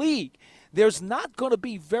around the league, there's not going to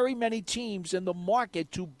be very many teams in the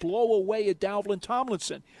market to blow away a Dalvin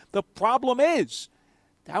Tomlinson. The problem is,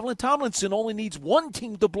 Dalvin Tomlinson only needs one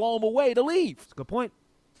team to blow him away to leave. That's a good point.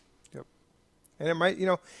 Yep. And it might,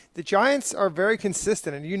 the Giants are very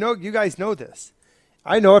consistent, and you guys know this.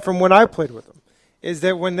 I know it from when I played with them. Is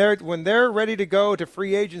that when they're ready to go to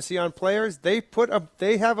free agency on players, they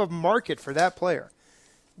have a market for that player.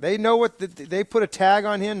 They know they put a tag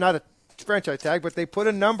on him, not a franchise tag, but they put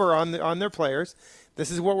a number on their players.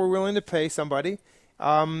 This is what we're willing to pay somebody,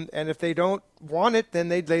 and if they don't want it, then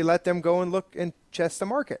they let them go and look and test the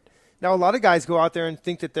market. Now, a lot of guys go out there and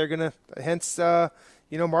think that they're gonna, hence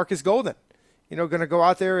Marcus Golden, going to go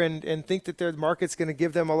out there and think that their market's going to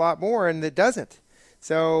give them a lot more, and it doesn't.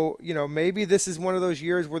 So, maybe this is one of those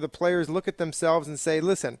years where the players look at themselves and say,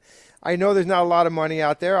 listen, I know there's not a lot of money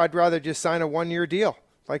out there. I'd rather just sign a one-year deal,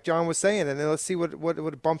 like John was saying, and then let's see what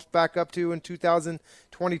it bumps back up to in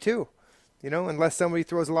 2022, unless somebody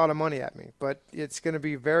throws a lot of money at me. But it's going to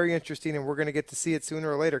be very interesting, and we're going to get to see it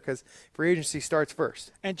sooner or later because free agency starts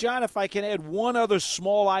first. And, John, if I can add one other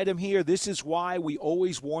small item here, this is why we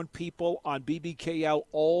always warn people on BBKL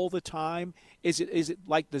all the time. Is it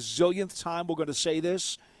like the zillionth time we're going to say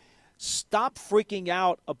this? Stop freaking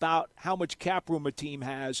out about how much cap room a team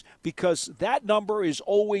has, because that number is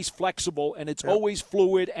always flexible and it's always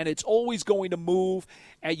fluid and it's always going to move,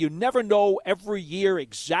 and you never know every year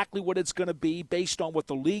exactly what it's going to be based on what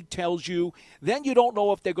the league tells you. Then you don't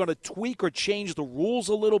know if they're going to tweak or change the rules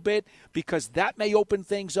a little bit, because that may open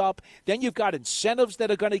things up. Then you've got incentives that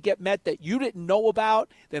are going to get met that you didn't know about.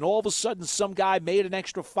 Then all of a sudden some guy made an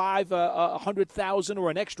extra $100,000 or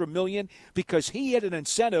an extra $1 million because he had an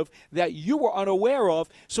incentive that you were unaware of.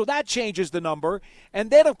 So that changes the number. And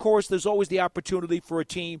then, of course, there's always the opportunity for a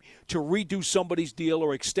team to redo somebody's deal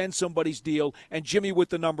or extend somebody's deal, and Jimmy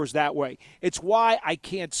with the numbers that way. It's why I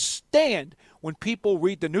can't stand when people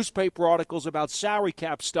read the newspaper articles about salary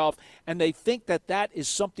cap stuff and they think that is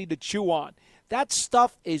something to chew on. That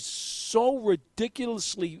stuff is so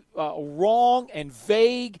ridiculously wrong and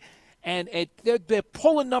vague, and they're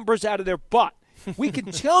pulling numbers out of their butt. We can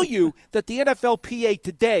tell you that the NFLPA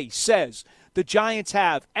today says the Giants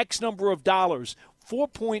have X number of dollars,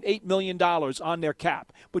 $4.8 million on their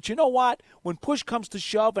cap. But you know what? When push comes to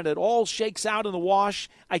shove and it all shakes out in the wash,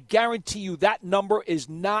 I guarantee you that number is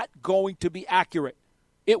not going to be accurate.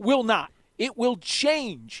 It will not. It will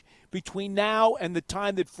change between now and the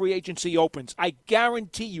time that free agency opens. I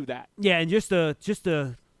guarantee you that. Yeah, and just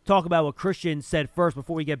to talk about what Christian said first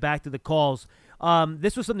before we get back to the calls,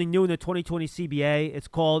 this was something new in the 2020 CBA. It's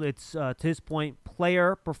called, to his point,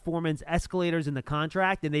 player performance escalators in the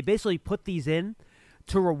contract, and they basically put these in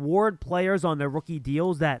to reward players on their rookie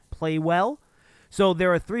deals that play well. So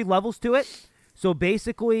there are 3 levels to it. So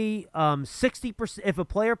basically, 60%. If a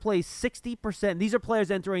player plays 60%, these are players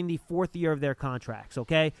entering the 4th year of their contracts.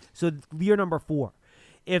 Okay, so year number 4.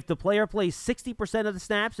 If the player plays 60% of the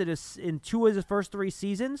snaps in 2 of his first 3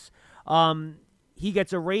 seasons, he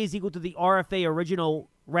gets a raise equal to the RFA original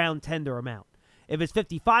round tender amount. If it's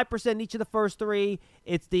 55% each of the first 3,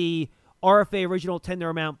 it's the RFA original tender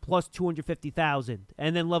amount plus $250,000.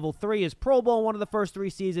 And then level 3 is Pro Bowl one of the first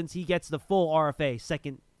 3 seasons. He gets the full RFA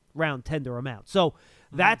second round tender amount. So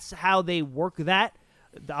that's how they work that.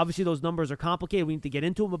 Obviously, those numbers are complicated. We need to get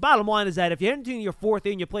into them. But bottom line is that if you're entering your 4th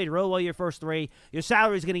year and you played real well your first 3, your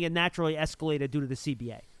salary is going to get naturally escalated due to the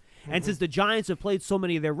CBA. And since the Giants have played so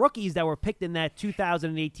many of their rookies that were picked in that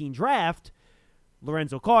 2018 draft,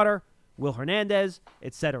 Lorenzo Carter, Will Hernandez,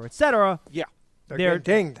 et cetera, yeah,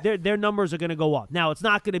 their numbers are going to go up. Now, it's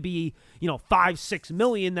not going to be, $5-6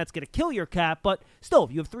 million that's going to kill your cap, but still,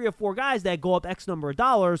 if you have 3 or 4 guys that go up X number of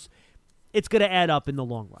dollars, it's going to add up in the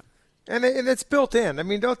long run. And it's built in. I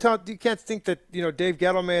mean, you can't think that Dave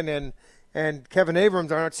Gettleman and Kevin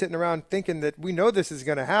Abrams aren't sitting around thinking that we know this is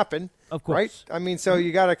going to happen. Of course. Right? I mean, so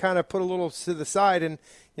you got to kind of put a little to the side, and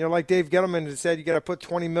like Dave Gettleman has said, you got to put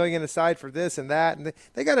 $20 million aside for this and that, and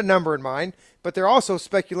they got a number in mind, but they're also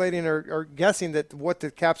speculating or guessing that what the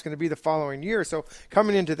cap's going to be the following year. So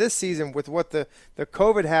coming into this season with what the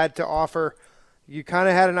COVID had to offer, you kind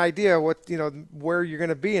of had an idea what where you're going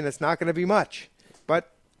to be, and it's not going to be much.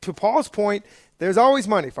 But to Paul's point, there's always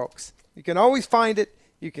money, folks. You can always find it.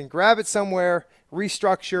 You can grab it somewhere,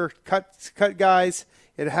 restructure, cut guys.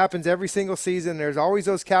 It happens every single season. There's always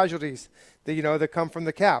those casualties that come from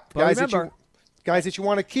the cap. But remember, guys that you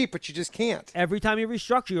want to keep, but you just can't. Every time you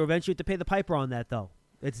restructure, you eventually have to pay the piper on that, though.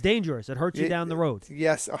 It's dangerous. It hurts you down the road.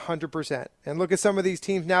 Yes, 100%. And look at some of these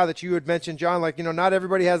teams now that you had mentioned, John. Like, not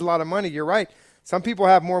everybody has a lot of money. You're right. Some people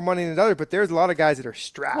have more money than others, but there's a lot of guys that are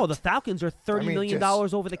strapped. Well, the Falcons are $30 million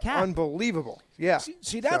over the cap. Unbelievable. Yeah.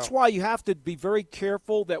 See, that's why you have to be very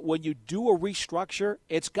careful that when you do a restructure,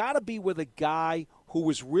 it's got to be with a guy who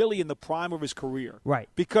was really in the prime of his career. Right.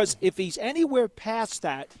 Because if he's anywhere past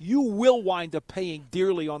that, you will wind up paying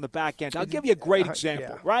dearly on the back end. I'll give you a great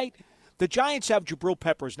example, right? The Giants have Jabril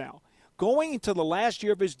Peppers now. Going into the last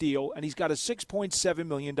year of his deal, and he's got a $6.7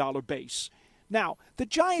 million base. Now, the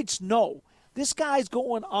Giants know this guy's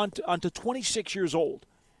going on to 26 years old.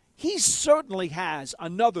 He certainly has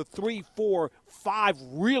another 3, 4, 5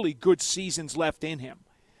 really good seasons left in him.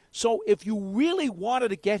 So if you really wanted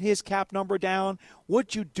to get his cap number down,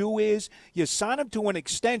 what you do is you sign him to an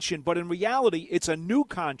extension, but in reality it's a new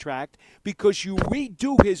contract because you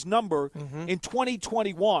redo his number in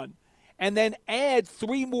 2021 and then add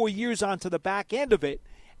 3 more years onto the back end of it.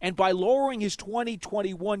 And by lowering his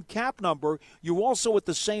 2021 cap number, you're also at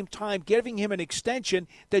the same time giving him an extension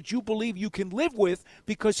that you believe you can live with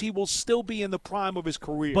because he will still be in the prime of his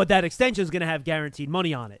career. But that extension is going to have guaranteed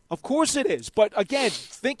money on it. Of course it is. But again,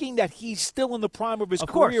 thinking that he's still in the prime of his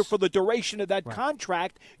career for the duration of that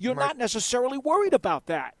contract, you're not necessarily worried about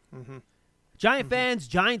that. Giant fans,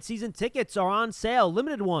 Giant season tickets are on sale,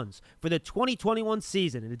 limited ones, for the 2021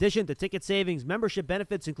 season. In addition to ticket savings, membership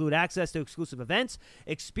benefits include access to exclusive events,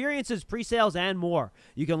 experiences, pre-sales, and more.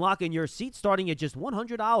 You can lock in your seat starting at just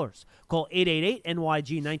 $100. Call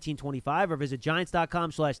 888-NYG-1925 or visit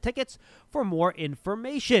Giants.com/tickets for more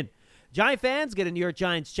information. Giant fans, get a New York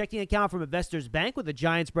Giants checking account from Investors Bank with the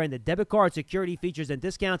Giants branded debit card, security features, and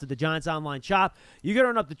discounts at the Giants online shop. You can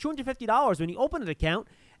earn up to $250 when you open an account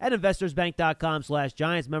at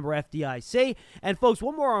investorsbank.com/Giants, member FDIC. And folks,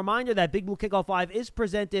 one more reminder that Big Blue Kickoff Live is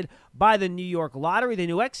presented by the New York Lottery. The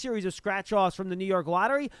new X Series of scratch-offs from the New York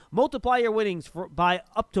Lottery multiply your winnings by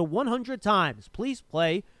up to 100 times. Please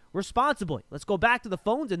play responsibly. Let's go back to the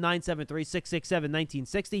phones at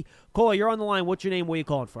 973-667-1960. Caller, you're on the line. What's your name? Where are you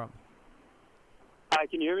calling from? Hi,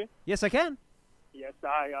 can you hear me? Yes, I can. Yes,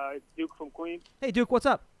 hi. It's Duke from Queens. Hey, Duke, what's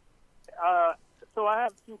up? So I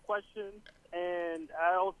have 2 questions, and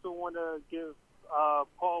I also want to give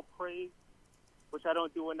Paul praise, which I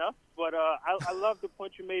don't do enough. But I love the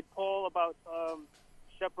point you made, Paul, about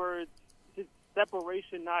Shepard's his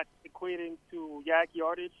separation not equating to yak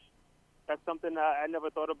yardage. That's something I never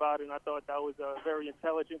thought about, and I thought that was a very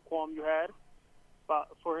intelligent qualm you had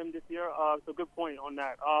for him this year. So good point on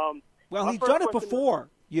that. Well, he's done it before,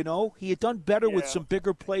 He had done better with some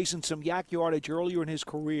bigger plays and some yak yardage earlier in his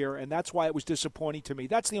career, and that's why it was disappointing to me.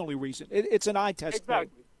 That's the only reason. It's an eye test. Exactly.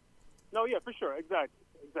 Thing. No, yeah, for sure.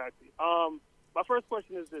 Exactly. My first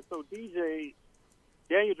question is this. So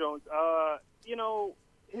Daniel Jones,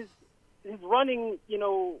 his running,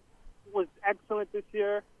 was excellent this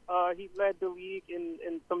year. He led the league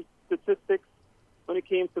in some statistics when it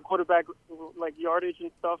came to quarterback like yardage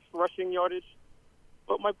and stuff, rushing yardage.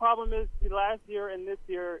 But my problem is last year and this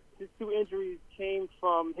year, his 2 injuries came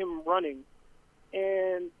from him running.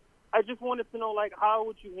 And I just wanted to know, how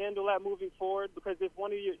would you handle that moving forward? Because if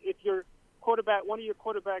one of your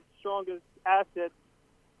quarterback's strongest assets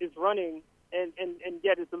is running and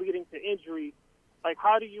yet it's leading to injury,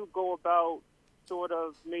 how do you go about sort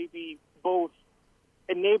of maybe both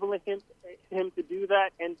enabling him to do that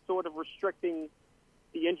and sort of restricting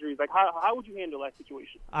the injuries? How would you handle that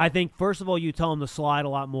situation? I think, first of all, you tell him to slide a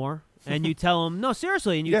lot more. And you tell him, no,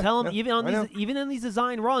 seriously, and you tell him even in these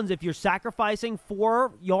design runs, if you're sacrificing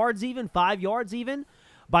 4 yards even, 5 yards even,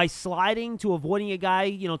 by sliding to avoiding a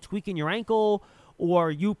guy, tweaking your ankle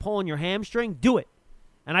or you pulling your hamstring, do it.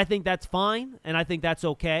 And I think that's fine, and I think that's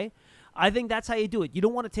okay. I think that's how you do it. You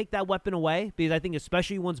don't want to take that weapon away because I think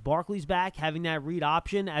especially once Barkley's back, having that read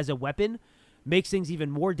option as a weapon makes things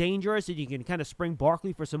even more dangerous, and you can kind of spring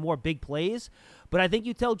Barkley for some more big plays. But I think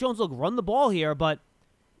you tell Jones, look, run the ball here, but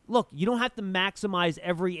look, you don't have to maximize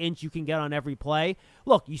every inch you can get on every play.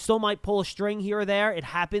 Look, you still might pull a string here or there. It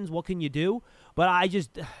happens. What can you do? But I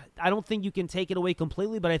don't think you can take it away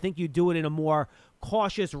completely, but I think you do it in a more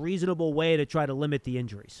cautious, reasonable way to try to limit the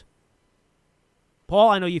injuries. Paul,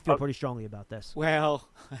 I know you feel pretty strongly about this. Well,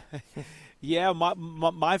 yeah,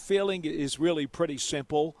 my feeling is really pretty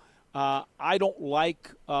simple. I don't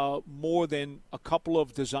like more than a couple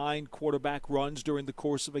of designed quarterback runs during the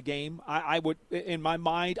course of a game. I would, in my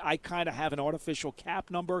mind, I kind of have an artificial cap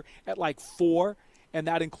number at like 4, and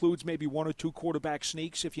that includes maybe 1 or 2 quarterback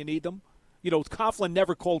sneaks if you need them. You know, Coughlin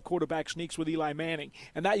never called quarterback sneaks with Eli Manning,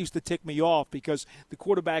 and that used to tick me off because the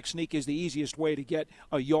quarterback sneak is the easiest way to get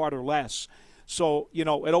a yard or less. So, you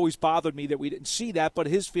know, it always bothered me that we didn't see that, but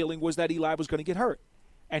his feeling was that Eli was going to get hurt,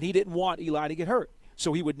 and he didn't want Eli to get hurt.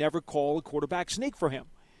 So he would never call a quarterback sneak for him.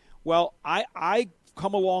 Well, I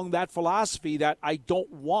come along that philosophy that I don't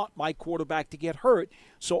want my quarterback to get hurt,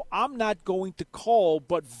 so I'm not going to call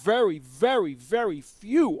but very, very, very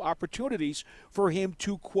few opportunities for him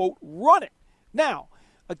to, quote, run it. Now,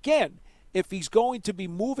 again, if he's going to be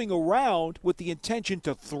moving around with the intention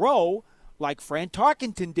to throw, like Fran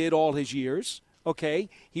Tarkenton did all his years, okay,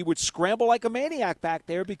 he would scramble like a maniac back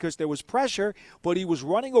there because there was pressure, but he was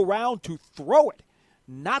running around to throw it,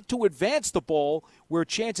 not to advance the ball where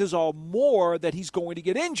chances are more that he's going to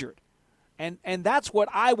get injured. And that's what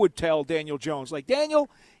I would tell Daniel Jones. Like, Daniel,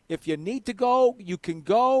 if you need to go, you can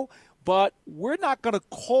go, but we're not going to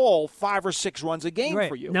call 5 or 6 runs a game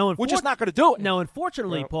for you. Now, we're just not going to do it. Now,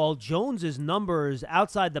 unfortunately, Paul, Jones's numbers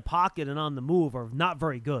outside the pocket and on the move are not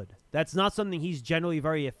very good. That's not something he's generally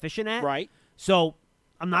very efficient at. Right. So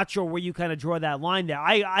I'm not sure where you kind of draw that line there.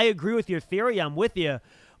 I agree with your theory. I'm with you.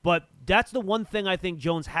 But that's the one thing I think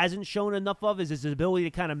Jones hasn't shown enough of is his ability to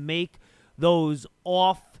kind of make those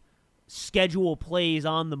off-schedule plays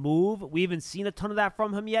on the move. We haven't seen a ton of that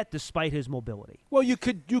from him yet, despite his mobility. Well, you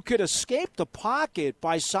could escape the pocket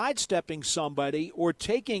by sidestepping somebody or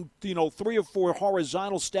taking 3 or 4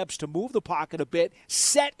 horizontal steps to move the pocket a bit,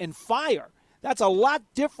 set and fire. That's a lot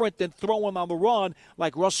different than throwing on the run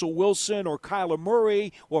like Russell Wilson or Kyler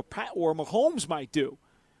Murray or Mahomes might do.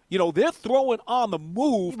 You know, they're throwing on the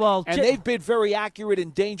move, and they've been very accurate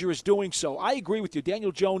and dangerous doing so. I agree with you.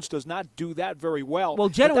 Daniel Jones does not do that very well. Well,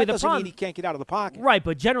 generally, that doesn't mean he can't get out of the pocket. Right,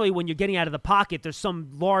 but generally when you're getting out of the pocket, there's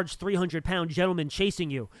some large 300-pound gentleman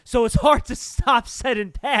chasing you. So it's hard to stop, set,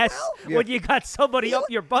 and pass when you got somebody up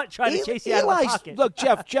your butt trying to chase you out of the pocket. Look,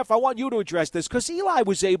 Jeff, I want you to address this because Eli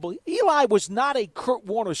was not a Kurt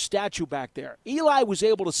Warner statue back there. Eli was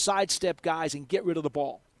able to sidestep guys and get rid of the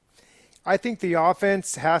ball. I think the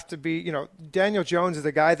offense has to be, Daniel Jones is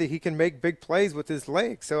a guy that he can make big plays with his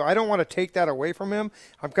legs. So I don't want to take that away from him.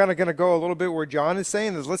 I'm kind of going to go a little bit where John is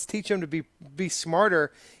saying is let's teach him to be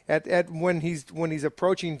smarter at when he's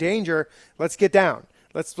approaching danger. Let's get down.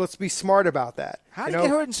 Let's be smart about that. How did he get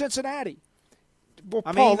hurt in Cincinnati? Well,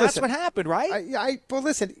 I Paul, mean, that's listen, what happened, right? Well,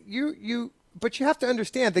 listen, but you have to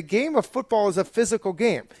understand the game of football is a physical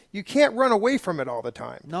game. You can't run away from it all the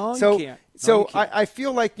time. No, you can't. So I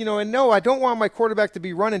feel like, I don't want my quarterback to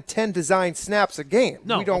be running 10 designed snaps a game.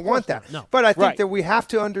 No, we don't want that. No. But I think that we have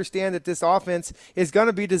to understand that this offense is going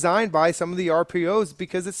to be designed by some of the RPOs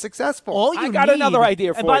because it's successful. I got another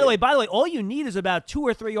idea for you. By the way, all you need is about 2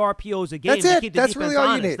 or 3 RPOs a game That's to it. keep the That's defense really all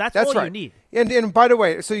honest. you need. That's all right. you need. And by the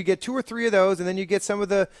way, so you get 2 or 3 of those, and then you get some of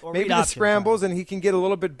the maybe the scrambles, and he can get a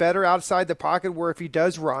little bit better outside the pocket where if he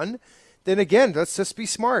does run, then again, let's just be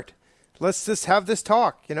smart. Let's just have this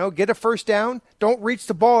talk, get a first down. Don't reach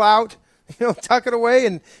the ball out, tuck it away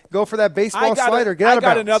and go for that baseball slider. Get out of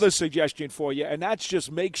bounds. I got another suggestion for you, and that's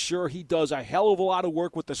just make sure he does a hell of a lot of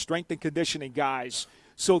work with the strength and conditioning guys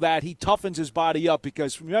so that he toughens his body up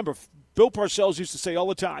because, remember, Bill Parcells used to say all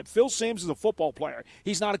the time, Phil Simms is a football player.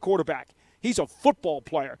 He's not a quarterback. He's a football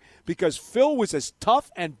player because Phil was as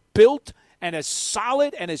tough and built and as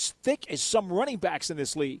solid and as thick as some running backs in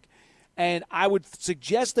this league. And I would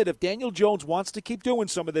suggest that if Daniel Jones wants to keep doing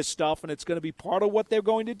some of this stuff and it's going to be part of what they're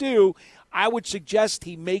going to do, I would suggest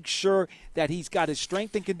he makes sure that he's got his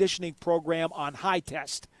strength and conditioning program on high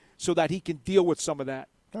test so that he can deal with some of that.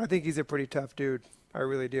 I think he's a pretty tough dude. I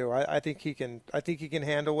really do. I think he can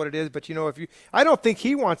handle what it is. But I don't think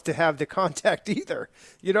he wants to have the contact either.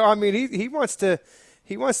 He wants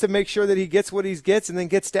to make sure that he gets what he gets and then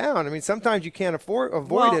gets down. I mean, sometimes you can't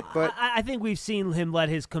avoid it. But I think we've seen him let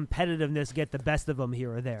his competitiveness get the best of him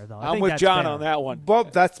here or there, though. I'm with John on that one. Well,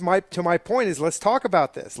 that's my point is let's talk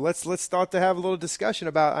about this. Let's start to have a little discussion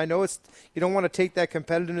about. I know you don't want to take that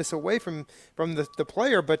competitiveness away from the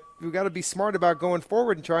player, but we've got to be smart about going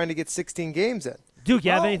forward and trying to get 16 games in. Duke,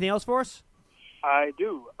 you have anything else for us? I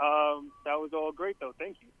do. That was all great, though.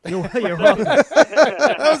 Thank you. You're welcome.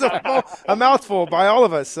 That was a mouthful by all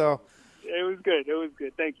of us. So it was good.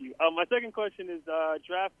 Thank you. My second question is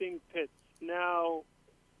drafting Pitts. Now,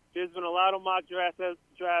 there's been a lot of mock drafts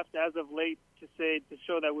as of late to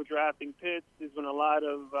show that we're drafting Pitts. There's been a lot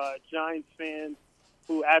of Giants fans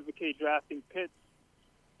who advocate drafting Pitts.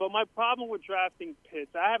 But my problem with drafting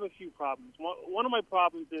Pitts, I have a few problems. One of my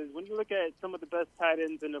problems is when you look at some of the best tight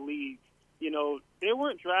ends in the league, they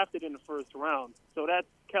weren't drafted in the first round. So that's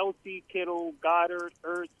Kelsey, Kittle, Goddard,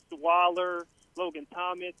 Ertz, Waller, Logan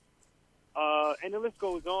Thomas, and the list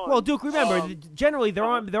goes on. Well, Duke, remember, generally there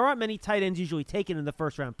aren't many tight ends usually taken in the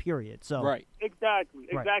first round period. So right, exactly.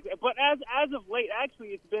 Right. But as of late,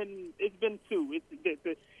 actually, it's been two.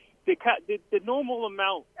 The normal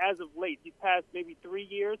amount as of late, these past maybe 3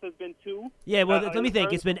 years, has been two. Yeah, well, let me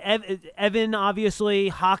think. It's been Evan, obviously,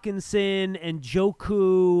 Hawkinson, and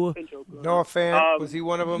Njoku. Noah Fant, was he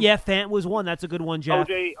one of them? Yeah, Fant was one. That's a good one, Jeff.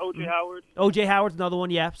 O.J. Howard. O.J. Howard's another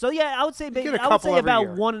one, yeah. So, yeah, I would say about year.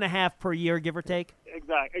 1.5 per year, give or take.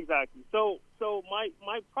 Exactly. So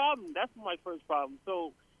my problem, that's my first problem.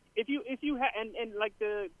 So if you had, and like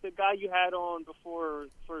the guy you had on before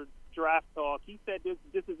for draft talk, he said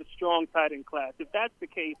this is a strong tight end class. If that's the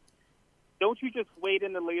case, don't you just wait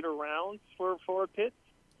in the later rounds for a Pitts?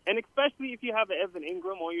 And especially if you have an Evan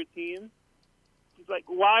Ingram on your team, it's like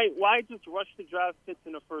why just rush to draft Pitts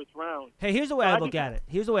in the first round? Hey, here's the way I look at it.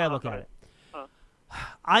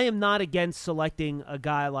 I am not against selecting a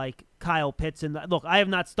guy like Kyle Pitts. And look, I have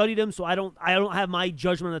not studied him, so I don't have my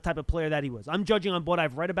judgment on the type of player that he was. I'm judging on what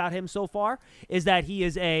I've read about him so far, is that he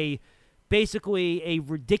is basically a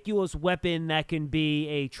ridiculous weapon that can be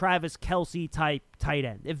a Travis Kelce type tight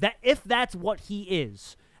end. If that's what he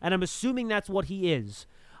is, and I'm assuming that's what he is,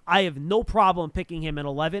 I have no problem picking him at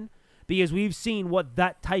 11 because we've seen what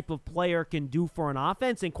that type of player can do for an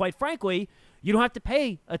offense. And quite frankly, you don't have to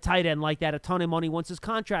pay a tight end like that a ton of money once his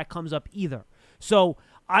contract comes up either. So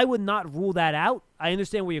I would not rule that out. I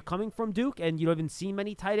understand where you're coming from, Duke, and you haven't seen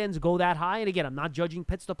many tight ends go that high. And again, I'm not judging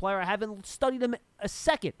Pitts the player. I haven't studied him a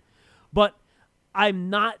second. But I'm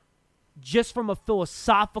not, just from a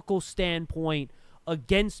philosophical standpoint,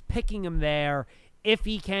 against picking him there if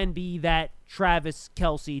he can be that Travis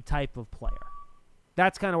Kelce type of player.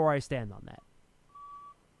 That's kind of where I stand on that.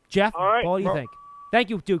 Jeff, all right. What do you think? Thank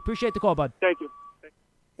you, Duke. Appreciate the call, bud. Thank you.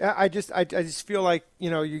 Yeah, I just feel like,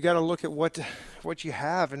 you got to look at what you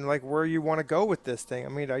have and like where you want to go with this thing. I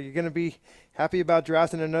mean, are you going to be happy about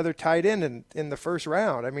drafting another tight end in the first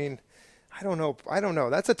round? I mean, I don't know.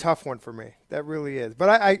 That's a tough one for me. That really is.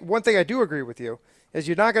 But one thing I do agree with you is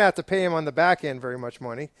you're not going to have to pay him on the back end very much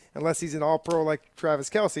money unless he's an all-pro like Travis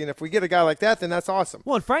Kelce. And if we get a guy like that, then that's awesome.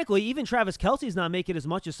 Well, and frankly, even Travis Kelce's not making as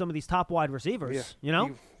much as some of these top wide receivers. Yeah,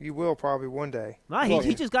 you will probably one day.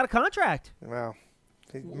 He just got a contract. Wow.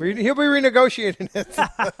 He'll be renegotiating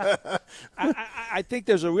it. I think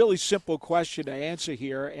there's a really simple question to answer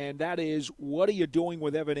here, and that is, what are you doing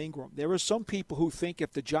with Evan Ingram? There are some people who think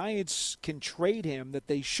if the Giants can trade him that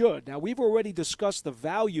they should. Now, we've already discussed the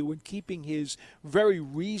value in keeping his very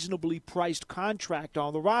reasonably priced contract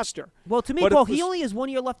on the roster. Well, to me, Paul, he only has 1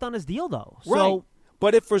 year left on his deal, though. Right. So,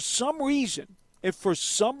 but if for some reason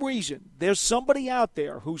there's somebody out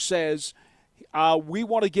there who says, we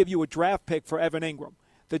want to give you a draft pick for Evan Ingram,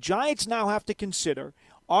 the Giants now have to consider,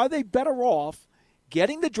 are they better off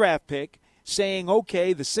getting the draft pick, saying,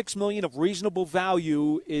 okay, the $6 million of reasonable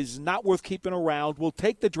value is not worth keeping around, we'll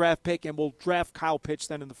take the draft pick and we'll draft Kyle Pitts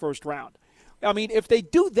then in the first round. I mean, if they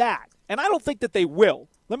do that, and I don't think that they will,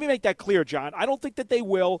 let me make that clear, John. I don't think that they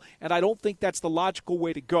will, and I don't think that's the logical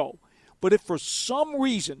way to go. But if for some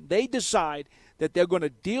reason they decide that they're going to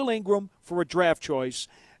deal Ingram for a draft choice,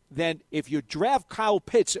 then if you draft Kyle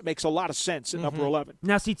Pitts, it makes a lot of sense at number 11.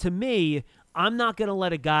 Now, see, to me, I'm not going to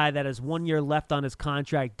let a guy that has 1 year left on his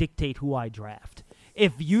contract dictate who I draft.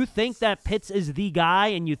 If you think that Pitts is the guy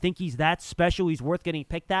and you think he's that special, he's worth getting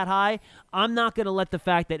picked that high, I'm not going to let the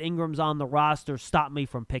fact that Ingram's on the roster stop me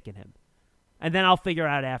from picking him. And then I'll figure it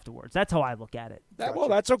out afterwards. That's how I look at it. Well,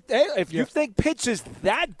 that's okay. If you think Pitts is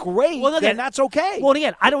that great, then that's okay. Well,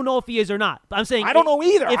 again, I don't know if he is or not. I'm saying I don't know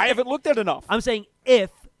either. I haven't looked at enough. I'm saying if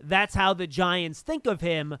that's how the Giants think of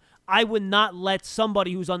him, I would not let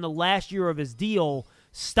somebody who's on the last year of his deal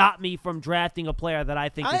stop me from drafting a player that I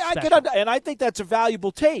think is special. And I think that's a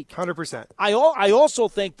valuable take. 100%. I also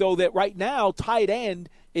think, though, that right now tight end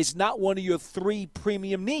is not one of your three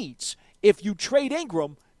premium needs. If you trade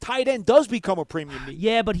Ingram, tight end does become a premium need.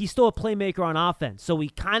 Yeah, but he's still a playmaker on offense, so he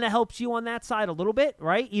kind of helps you on that side a little bit,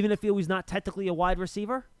 right? Even if he was not technically a wide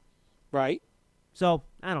receiver. Right. So,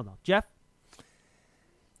 I don't know. Jeff?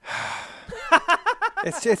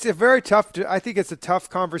 It's a very tough. I think it's a tough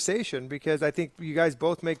conversation because I think you guys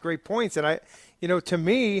both make great points, and to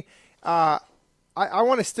me, I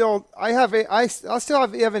want to still. I'll still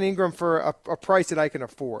have Evan Ingram for a price that I can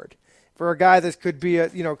afford, for a guy that could be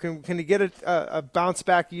can he get a bounce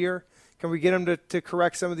back year? Can we get him to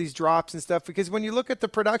correct some of these drops and stuff? Because when you look at the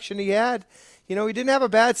production he had, he didn't have a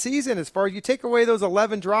bad season as far as you take away those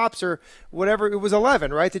 11 drops or whatever. It was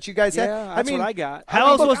 11, right, that you guys had? Yeah, that's what I got.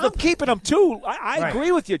 I'm keeping him too. I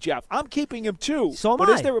agree with you, Jeff. I'm keeping him too. So am but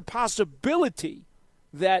I. Is there a possibility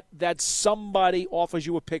that somebody offers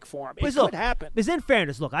you a pick for him? It could happen. Because in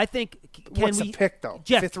fairness, look, I think What's the pick, though?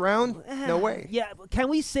 Jeff, 5th round? No way. Yeah, can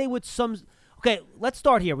we say with some – okay, let's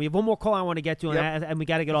start here. We have one more call I want to get to, and we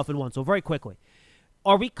got to get off in one. So very quickly,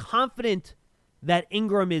 are we confident that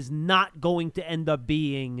Ingram is not going to end up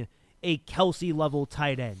being a Kelsey-level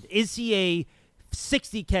tight end? Is he a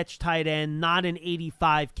 60-catch tight end, not an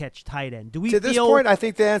 85-catch tight end? Do we to this point, I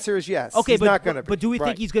think the answer is yes. Okay, he's not going to be. But do we right.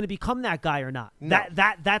 think he's going to become that guy or not? No.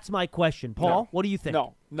 That's my question. Paul, what do you think?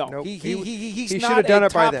 No. Nope. He should have done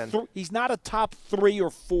it by then. He's not a top 3 or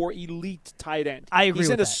 4 elite tight end. I agree He's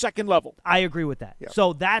with in that. a second level. I agree with that. Yep.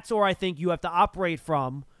 So that's where I think you have to operate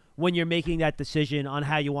from when you're making that decision on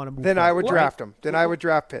how you want to move Then forward. I would draft him. Then I would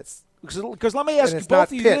draft Pitts. Because let me ask And it's both not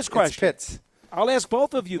of you Pitt, this question. It's Pitts. I'll ask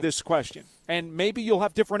both of you this question, and maybe you'll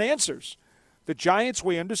have different answers. The Giants,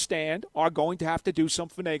 we understand, are going to have to do some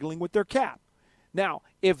finagling with their cap. Now,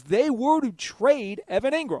 if they were to trade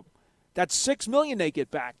Evan Ingram, that's $6 million they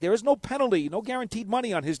get back. There is no penalty, no guaranteed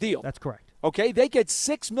money on his deal. That's correct. Okay, they get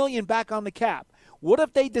 $6 million back on the cap. What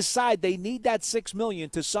if they decide they need that $6 million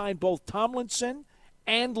to sign both Tomlinson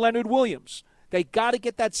and Leonard Williams? They got to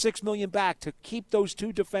get that $6 million back to keep those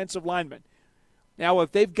 2 defensive linemen. Now,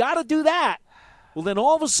 if they've got to do that, well, then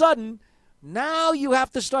all of a sudden, now you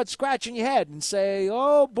have to start scratching your head and say,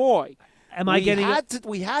 "Oh boy, we had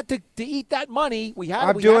to eat that money. We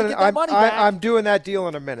had to get that money back." I'm doing that deal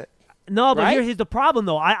in a minute. No, but Right? here's the problem,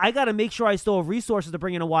 though. I got to make sure I still have resources to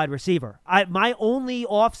bring in a wide receiver. My only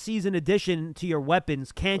off-season addition to your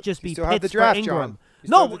weapons can't just be still have Pitts the draft, for Ingram.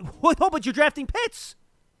 John. No, but you're drafting Pitts.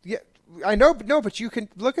 Yeah, I know, but you can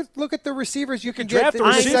look at the receivers you can draft get a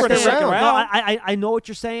in the receiver in the second round. No, I know what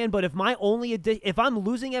you're saying, but if if I'm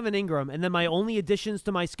losing Evan Ingram and then my only additions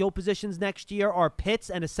to my skill positions next year are Pitts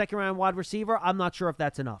and a second-round wide receiver, I'm not sure if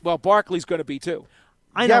that's enough. Well, Barkley's going to be too.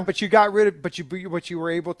 I know. Yeah, but you got rid of, but you were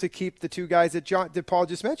able to keep the 2 guys that Paul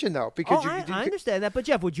just mentioned, though, because I understand that. But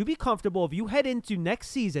Jeff, would you be comfortable if you head into next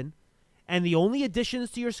season and the only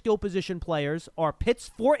additions to your skill position players are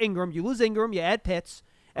Pitts for Ingram? You lose Ingram, you add Pitts,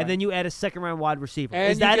 and then you add a second-round wide receiver.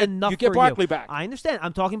 And is that enough you get for Barkley you? back. I understand.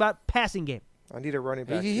 I'm talking about passing game. I need a running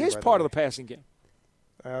back. He too, is by part of way. the passing game.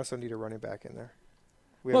 I also need a running back in there.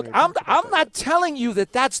 Look, I'm not telling you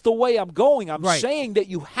that that's the way I'm going. I'm Right. saying that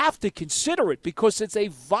you have to consider it because it's a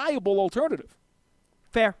viable alternative.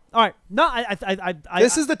 Fair. All right. No,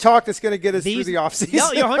 This is the talk that's going to get us through the offseason.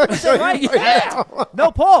 No, you're 100% right. Yeah.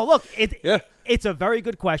 No, Paul, look, it's a very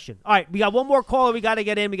good question. All right, we got one more caller we got to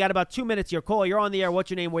get in. We got about 2 minutes here. Caller, you're on the air.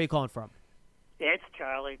 What's your name? Where are you calling from? It's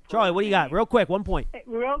Charlie. Charlie, what do you got? Real quick, 1 point.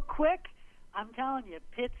 Real quick, I'm telling you,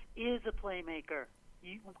 Pitts is a playmaker.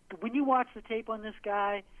 When you watch the tape on this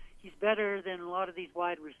guy, he's better than a lot of these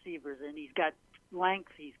wide receivers, and he's got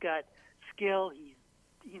length, he's got skill, he's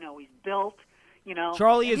built.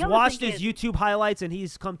 Charlie And has the other watched thing his is- YouTube highlights, and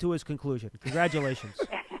he's come to his conclusion. Congratulations.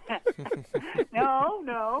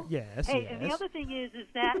 No. Yes, Hey, and the yes. other thing is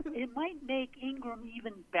that it might make Ingram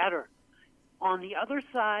even better. On the other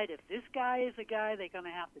side, if this guy is a guy they're going to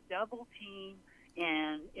have to double team,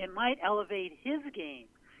 and it might elevate his game.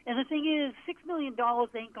 And the thing is, $6 million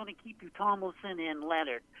ain't going to keep you Tomlinson and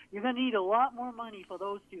Leonard. You're going to need a lot more money for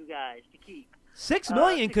those 2 guys to keep. $6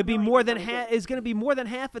 million $6 could be million more is than gonna is going to be more than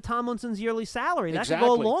half of Tomlinson's yearly salary. That could Exactly.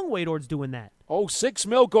 go a long way towards doing that. Oh, $6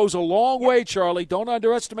 million goes a long way, Charlie. Don't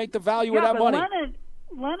underestimate the value of that but money.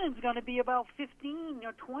 Leonard's going to be about 15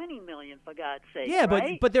 or 20 million, for God's sake. Yeah,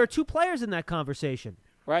 right? but there are 2 players in that conversation.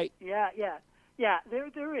 Right. Yeah.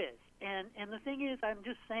 There is, and the thing is, I'm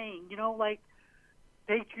just saying, like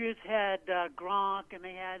Patriots had Gronk and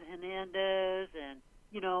they had Hernandez, and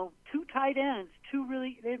 2 tight ends,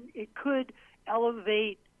 it could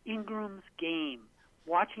elevate Ingram's game.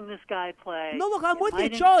 Watching this guy play. No, look, I'm it with you,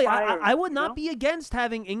 might Charlie. inspire, I would not you know? be against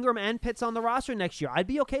having Ingram and Pitts on the roster next year. I'd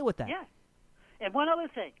be okay with that. Yeah. And one other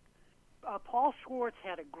thing, Paul Schwartz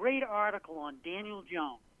had a great article on Daniel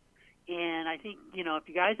Jones, and I think if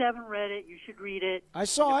you guys haven't read it, you should read it. I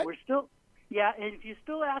saw it. We're still, and if you're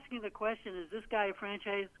still asking the question, is this guy a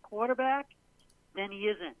franchise quarterback? Then he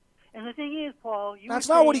isn't. And the thing is, Paul, That's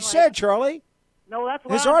not what he said, Charlie. No, that's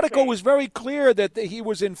what His I'm article saying. was very clear that he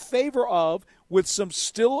was in favor of, with some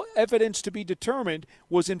still evidence to be determined,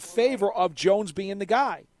 was in favor of Jones being the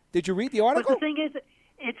guy. Did you read the article? But the thing is,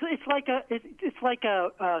 it's like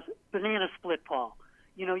a banana split, Paul.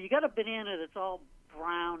 You got a banana that's all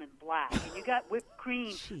brown and black, and you got whipped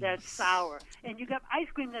cream that's sour, and you got ice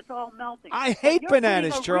cream that's all melting. I hate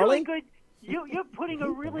bananas, Charlie. You're putting a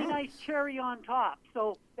really nice cherry on top,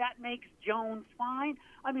 so that makes Jones fine.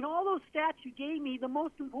 I mean, all those stats you gave me, the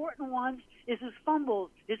most important ones is his fumbles,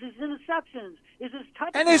 is his interceptions, is his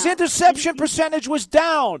touchdowns. And his interception percentage was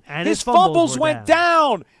down. And his fumbles went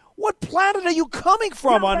down. What planet are you coming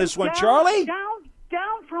from on this one, Charlie?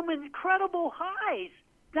 Down from incredible highs.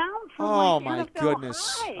 Down from my NFL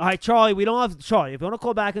goodness. highs. All right, Charlie, we don't have Charlie. If you want to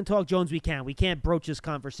call back and talk Jones, we can. We can't broach this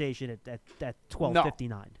conversation at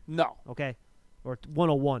 12:59. No. Okay, or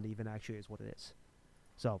 1:01 even actually is what it is.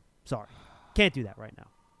 So sorry, can't do that right now.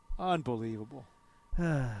 Unbelievable.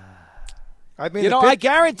 I mean, I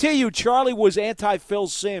guarantee you Charlie was anti-Phil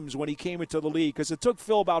Simms when he came into the league because it took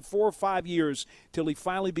Phil about 4 or 5 years till he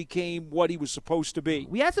finally became what he was supposed to be.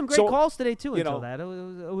 We had some great calls today, too, until that. It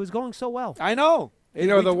was going so well. I know.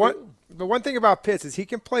 The one thing about Pitts is he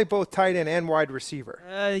can play both tight end and wide receiver.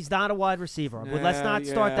 He's not a wide receiver. But let's not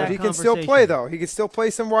start that But he can conversation. still play, though. He can still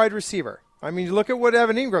play some wide receiver. I mean, you look at what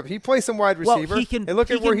Evan Ingram, he plays some wide receiver, and look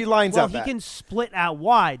at where he lines up He can split out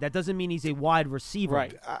wide. That doesn't mean he's a wide receiver.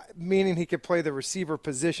 Right. Meaning he could play the receiver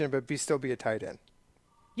position, but still be a tight end.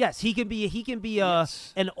 Yes, he can be a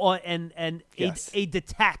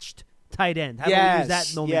detached tight end. How do we use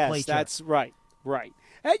that nomenclature? Yes, that's right. Right.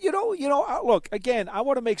 And look, again, I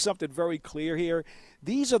want to make something very clear here.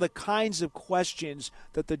 These are the kinds of questions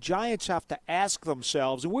that the Giants have to ask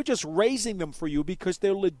themselves, and we're just raising them for you because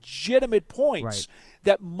they're legitimate points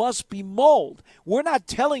that must be mulled. We're not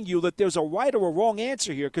telling you that there's a right or a wrong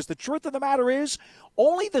answer here because the truth of the matter is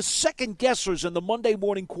only the second guessers and the Monday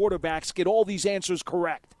morning quarterbacks get all these answers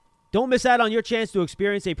correct. Don't miss out on your chance to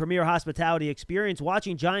experience a premier hospitality experience.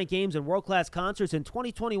 Watching Giant games and world-class concerts in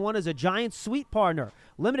 2021 as a Giant suite partner.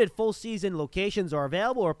 Limited full-season locations are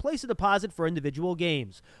available or place a deposit for individual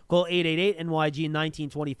games. Call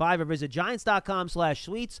 888-NYG-1925 or visit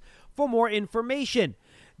Giants.com/suites for more information.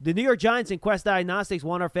 The New York Giants and Quest Diagnostics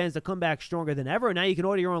want our fans to come back stronger than ever. Now you can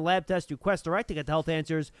order your own lab test through Quest Direct to get the health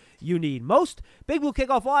answers you need most. Big Blue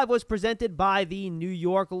Kickoff Live was presented by the New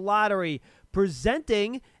York Lottery,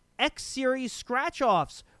 presenting X-Series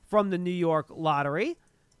scratch-offs from the New York Lottery.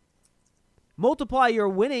 Multiply your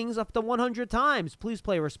winnings up to 100 times. Please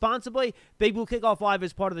play responsibly. Big Blue Kickoff Live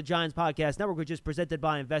is part of the Giants Podcast Network, which is presented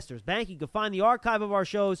by Investors Bank. You can find the archive of our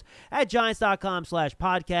shows at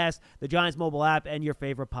Giants.com/podcast, the Giants mobile app, and your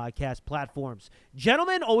favorite podcast platforms.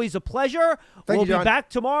 Gentlemen, always a pleasure. We'll be back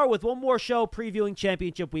tomorrow with one more show previewing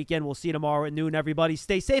Championship Weekend. We'll see you tomorrow at noon, everybody.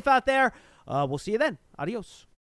 Stay safe out there. We'll see you then. Adios.